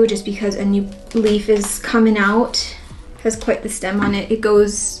to, just because a new leaf is coming out. It has quite the stem on it. It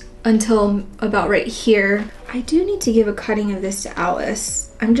goes until about right here. I do need to give a cutting of this to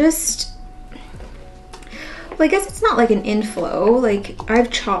Alice. I'm just, well, I guess it's not like an inflow. Like, I've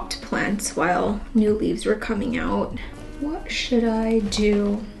chopped plants while new leaves were coming out. What should I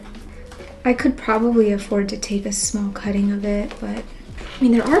do? I could probably afford to take a small cutting of it, but I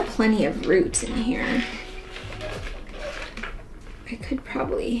mean, there are plenty of roots in here. I could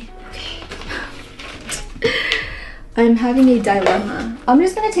probably, okay. I'm having a dilemma. I'm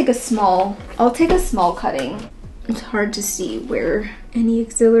just gonna take a small, I'll take a small cutting. It's hard to see where any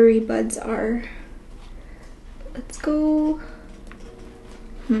auxiliary buds are. Let's go,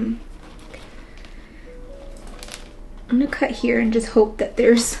 I'm gonna cut here and just hope that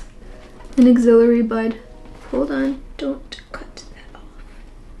there's an auxiliary bud. Hold on, don't cut that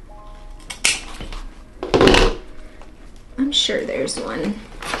off. I'm sure there's one.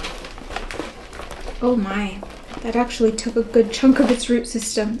 Oh my, that actually took a good chunk of its root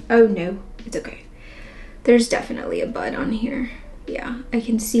system. Oh no, it's okay. There's definitely a bud on here. Yeah, I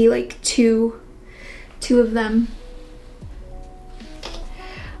can see like two of them.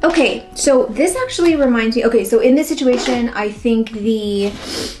 Okay, so this actually reminds me, okay, so in this situation, I think the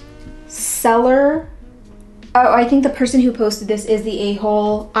seller, I think the person who posted this is the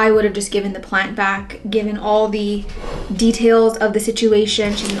a-hole. I would have just given the plant back, given all the details of the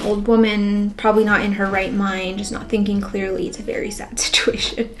situation. She's an old woman, probably not in her right mind, just not thinking clearly. It's a very sad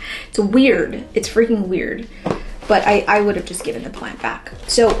situation. It's weird, it's freaking weird. But I would have just given the plant back.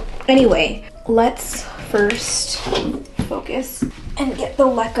 So anyway, let's first focus and get the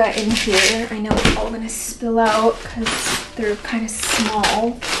leca in here. I know it's all gonna spill out because they're kind of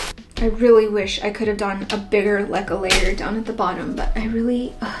small. I really wish I could have done a bigger leca layer down at the bottom, but I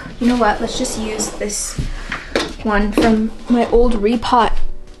really, you know what, let's just use this one from my old repot.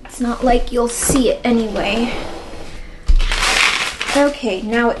 It's not like you'll see it anyway. Okay,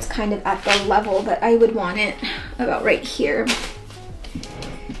 now it's kind of at the level that I would want it, about right here.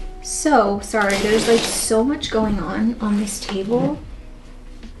 So, sorry, there's like so much going on this table.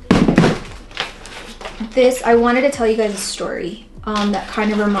 This, I wanted to tell you guys a story that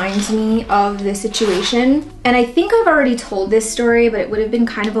kind of reminds me of this situation. And I think I've already told this story, but it would have been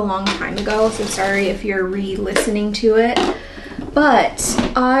kind of a long time ago, so sorry if you're re-listening to it. But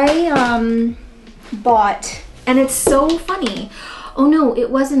I bought, and it's so funny. Oh no, it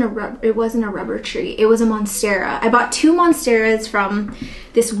wasn't a rubber tree. It was a monstera. I bought 2 monsteras from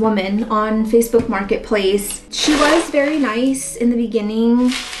this woman on Facebook Marketplace. She was very nice in the beginning.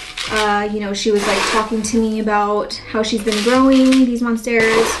 You know, she was like talking to me about how she's been growing these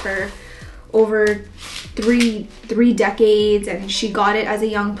monsteras for over three decades, and she got it as a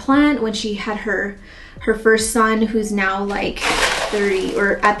young plant when she had her first son, who's now like 30,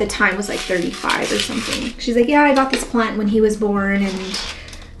 or at the time was like 35 or something. She's like, yeah, I got this plant when he was born,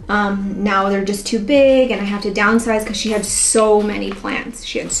 and now they're just too big and I have to downsize, because she had so many plants.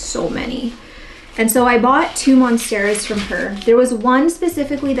 She had so many. And so I bought 2 monsteras from her. There was one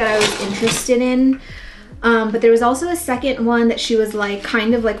specifically that I was interested in, but there was also a second one that she was like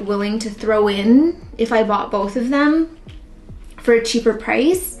kind of like willing to throw in if I bought both of them for a cheaper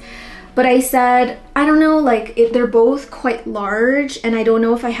price. But I said, I don't know, like they're both quite large and I don't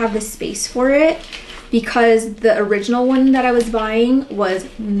know if I have the space for it, because the original one that I was buying was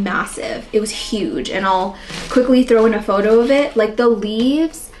massive. It was huge, and I'll quickly throw in a photo of it. Like the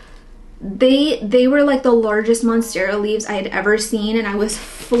leaves, they were like the largest monstera leaves I had ever seen, and I was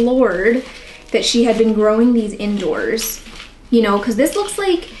floored that she had been growing these indoors, you know, because this looks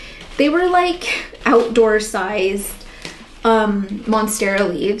like they were like outdoor sized monstera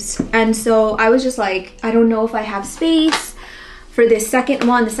leaves. And so I was just like, I don't know if I have space for this second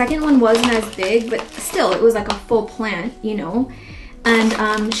one. The second one wasn't as big, but still it was like a full plant, you know.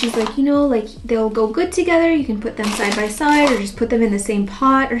 And she's like, you know, like they'll go good together, you can put them side by side or just put them in the same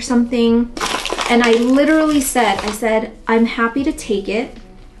pot or something. And I literally said, I said, I'm happy to take it,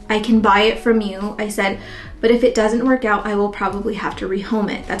 I can buy it from you. I said, but if it doesn't work out, I will probably have to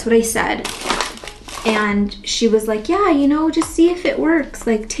rehome it. That's what I said. And she was like, yeah, you know, just see if it works,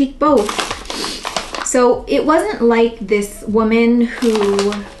 like take both. So it wasn't like this woman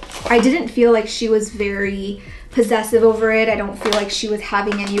who, I didn't feel like she was very possessive over it. I don't feel like she was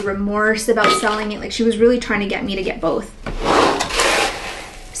having any remorse about selling it. Like she was really trying to get me to get both.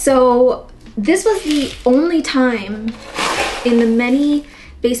 So this was the only time in the many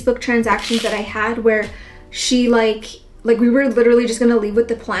Facebook transactions that I had where she like we were literally just gonna leave with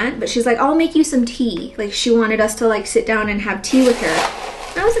the plant, but she's like, I'll make you some tea. Like she wanted us to like sit down and have tea with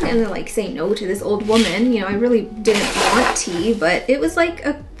her. I wasn't gonna like say no to this old woman, you know, I really didn't want tea, but it was like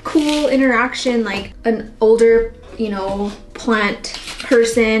a cool interaction, like an older, you know, plant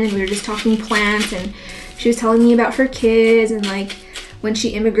person, and we were just talking plants, and she was telling me about her kids and like when she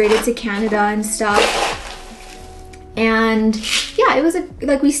immigrated to Canada and stuff. And yeah, it was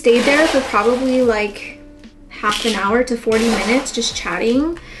like we stayed there for probably like half an hour to 40 minutes just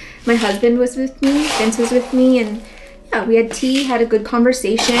chatting. My husband was with me, Vince was with me, and yeah, we had tea, had a good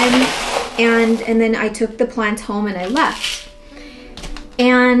conversation, and then I took the plants home and I left.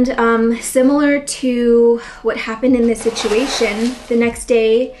 And similar to what happened in this situation, the next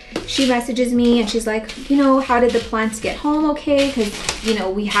day she messages me and she's like, you know, how did the plants get home okay? Because, you know,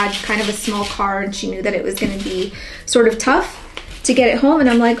 we had kind of a small car and she knew that it was going to be sort of tough to get it home. And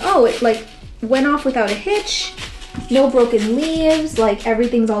I'm like, oh, it like went off without a hitch, no broken leaves, like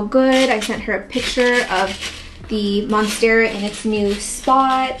everything's all good. I sent her a picture of the monstera in its new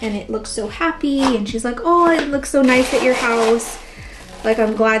spot and it looks so happy. And she's like, oh, it looks so nice at your house. Like,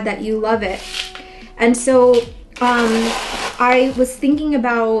 I'm glad that you love it. And so I was thinking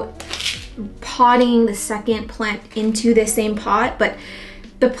about potting the second plant into the same pot, but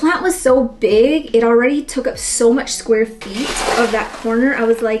the plant was so big, it already took up so much square feet of that corner. I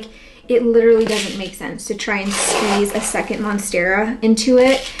was like, it literally doesn't make sense to try and squeeze a second monstera into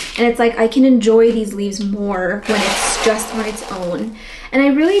it. And it's like, I can enjoy these leaves more when it's just on its own. And I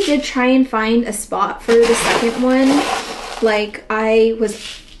really did try and find a spot for the second one. Like, I was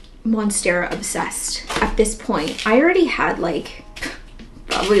monstera obsessed at this point. I already had like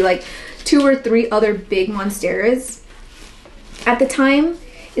probably like 2 or 3 other big monsteras at the time.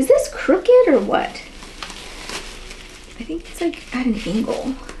 Is this crooked or what? I think it's like at an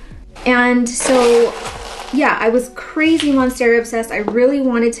angle. And so yeah, I was crazy monstera obsessed. I really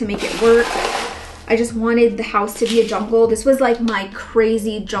wanted to make it work. I just wanted the house to be a jungle. This was like my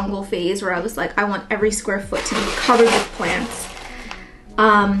crazy jungle phase where I was like, I want every square foot to be covered with plants.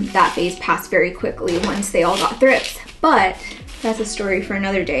 That phase passed very quickly once they all got thrips, but that's a story for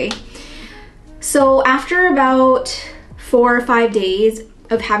another day. So after about 4 or 5 days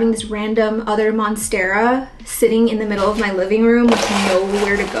of having this random other monstera sitting in the middle of my living room with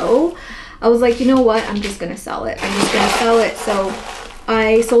nowhere to go, I was like, you know what? I'm just gonna sell it. I'm just gonna sell it. So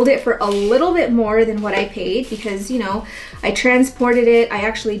I sold it for a little bit more than what I paid because, you know, I transported it. I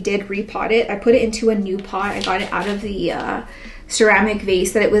actually did repot it. I put it into a new pot. I got it out of the ceramic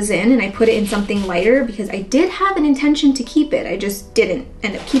vase that it was in, and I put it in something lighter because I did have an intention to keep it. I just didn't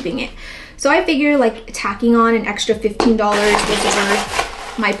end up keeping it. So I figured like tacking on an extra $15 was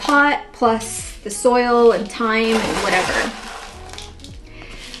worth my pot plus the soil and time and whatever.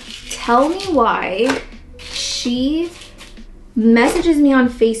 Tell me why she messages me on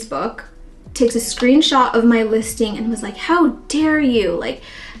Facebook, takes a screenshot of my listing and was like, how dare you? Like,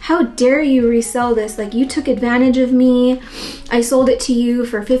 how dare you resell this? Like, you took advantage of me. I sold it to you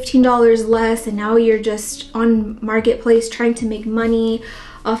for $15 less and now you're just on Marketplace trying to make money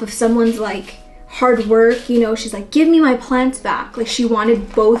off of someone's like hard work. You know, she's like, give me my plants back. Like, she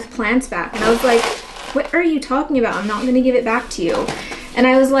wanted both plants back. And I was like, what are you talking about? I'm not gonna give it back to you. And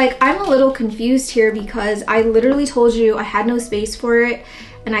I was like, I'm a little confused here because I literally told you I had no space for it.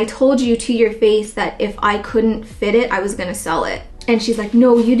 And I told you to your face that if I couldn't fit it, I was gonna sell it. And she's like,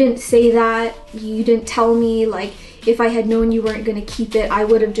 no, you didn't say that. You didn't tell me. Like, if I had known you weren't gonna keep it, I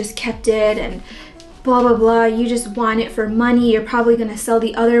would have just kept it and blah, blah, blah. You just want it for money. You're probably gonna sell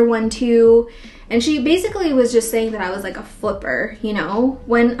the other one too. And she basically was just saying that I was like a flipper, you know?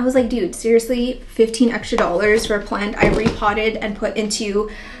 When I was like, dude, seriously, $15 extra for a plant I repotted and put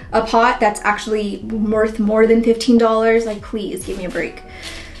into a pot that's actually worth more than $15. Like, please give me a break.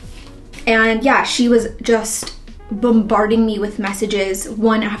 And yeah, she was just bombarding me with messages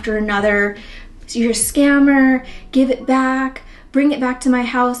one after another. So you're a scammer, give it back, bring it back to my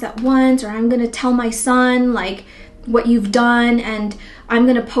house at once, or I'm gonna tell my son like what you've done, and I'm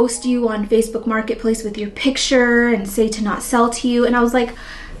gonna post you on Facebook Marketplace with your picture and say to not sell to you. And I was like,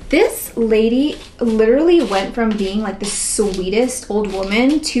 this lady literally went from being like the sweetest old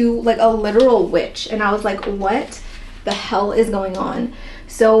woman to like a literal witch. And I was like, what the hell is going on?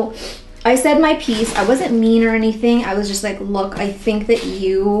 So I said my piece. I wasn't mean or anything. I was just like, look, I think that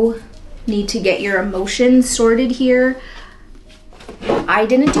you need to get your emotions sorted here. I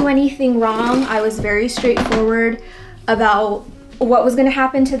didn't do anything wrong. I was very straightforward about what was gonna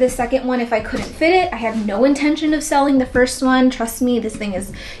happen to the second one if I couldn't fit it. I had no intention of selling the first one. Trust me, this thing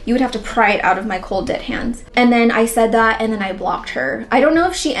is, you would have to pry it out of my cold dead hands. And then I said that and then I blocked her. I don't know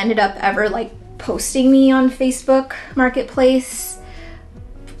if she ended up ever like posting me on Facebook Marketplace.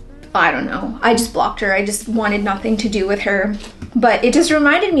 I don't know. I just blocked her. I just wanted nothing to do with her. But it just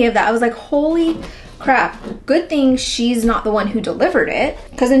reminded me of that. I was like, holy crap, good thing she's not the one who delivered it,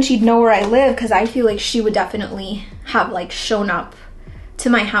 because then she'd know where I live, because I feel like she would definitely have like shown up to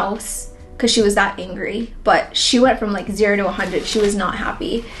my house, because she was that angry. But she went from like 0 to 100. She was not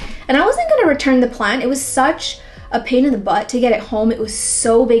happy. And I wasn't gonna return the plant. It was such a pain in the butt to get it home. It was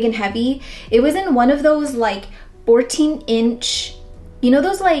so big and heavy. It was in one of those like 14-inch, you know,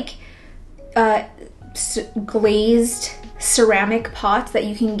 those like glazed ceramic pots that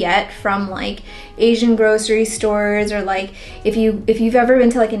you can get from like Asian grocery stores, or like if you've ever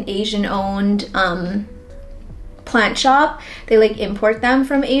been to like an Asian owned plant shop, they like import them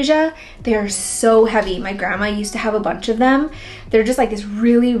from Asia. They are so heavy. My grandma used to have a bunch of them. They're just like this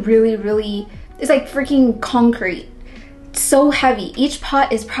really, it's like freaking concrete. It's so heavy. Each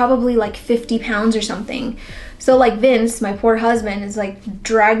pot is probably like 50 pounds or something. So like Vince, my poor husband, is like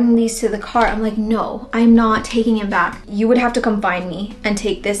dragging these to the car. I'm like, no, I'm not taking it back. You would have to come find me and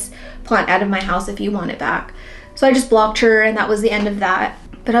take this plant out of my house if you want it back. So I just blocked her, and that was the end of that.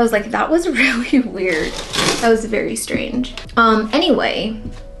 But I was like, that was really weird. That was very strange. Anyway,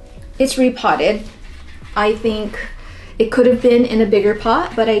 it's repotted. I think it could have been in a bigger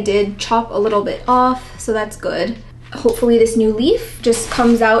pot, but I did chop a little bit off, so that's good. Hopefully this new leaf just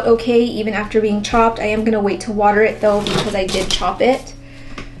comes out okay even after being chopped. I am gonna wait to water it though, because I did chop it.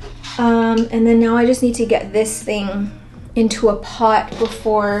 And then now I just need to get this thing into a pot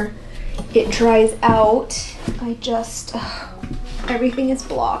before it dries out. Everything is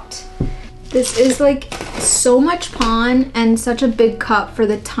blocked. This is like so much pon and such a big cup for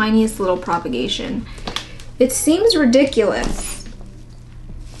the tiniest little propagation. It seems ridiculous.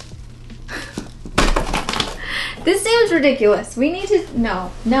 This seems ridiculous. We need to,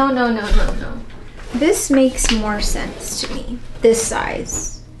 no. This makes more sense to me. This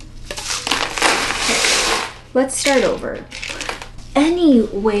size. Okay, let's start over.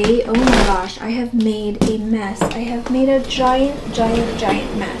 Anyway, oh my gosh, I have made a mess. I have made a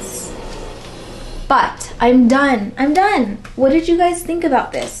giant mess. But I'm done. I'm done. What did you guys think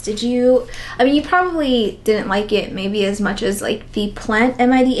about this? I mean, you probably didn't like it maybe as much as like the plant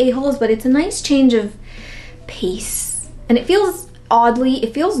Am I the A-holes, but it's a nice change of pace. And it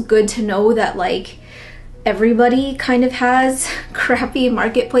feels good to know that like everybody kind of has crappy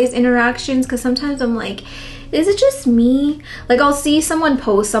marketplace interactions, because sometimes I'm like, is it just me? Like I'll see someone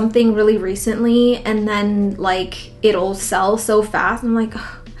post something really recently and then like it'll sell so fast. I'm like,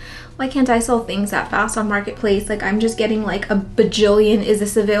 ugh, why can't I sell things that fast on marketplace? Like I'm just getting like a bajillion is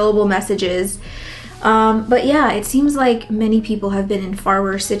this available messages. But yeah, it seems like many people have been in far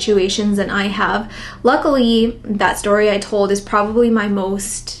worse situations than I have. Luckily, that story I told is probably my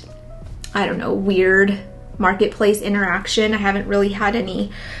most, I don't know, weird marketplace interaction. I haven't really had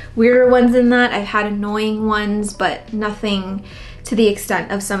any weirder ones than that. I've had annoying ones, but nothing to the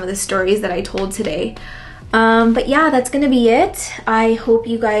extent of some of the stories that I told today. But yeah, that's gonna be it. I hope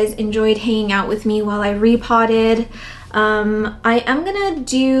you guys enjoyed hanging out with me while I repotted. I am gonna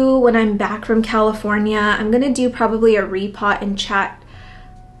do, when I'm back from California, I'm gonna do probably a repot and chat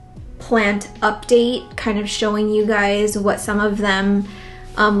plant update, kind of showing you guys what some of them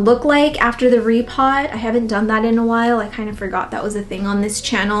look like after the repot. I haven't done that in a while. I kind of forgot that was a thing on this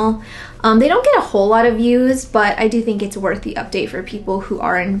channel. They don't get a whole lot of views, but I do think it's worth the update for people who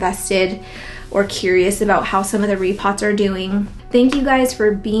are invested or curious about how some of the repots are doing. Thank you guys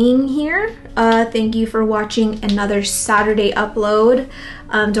for being here. Thank you for watching another Saturday upload.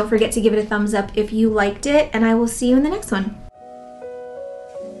 Don't forget to give it a thumbs up if you liked it, and I will see you in the next one.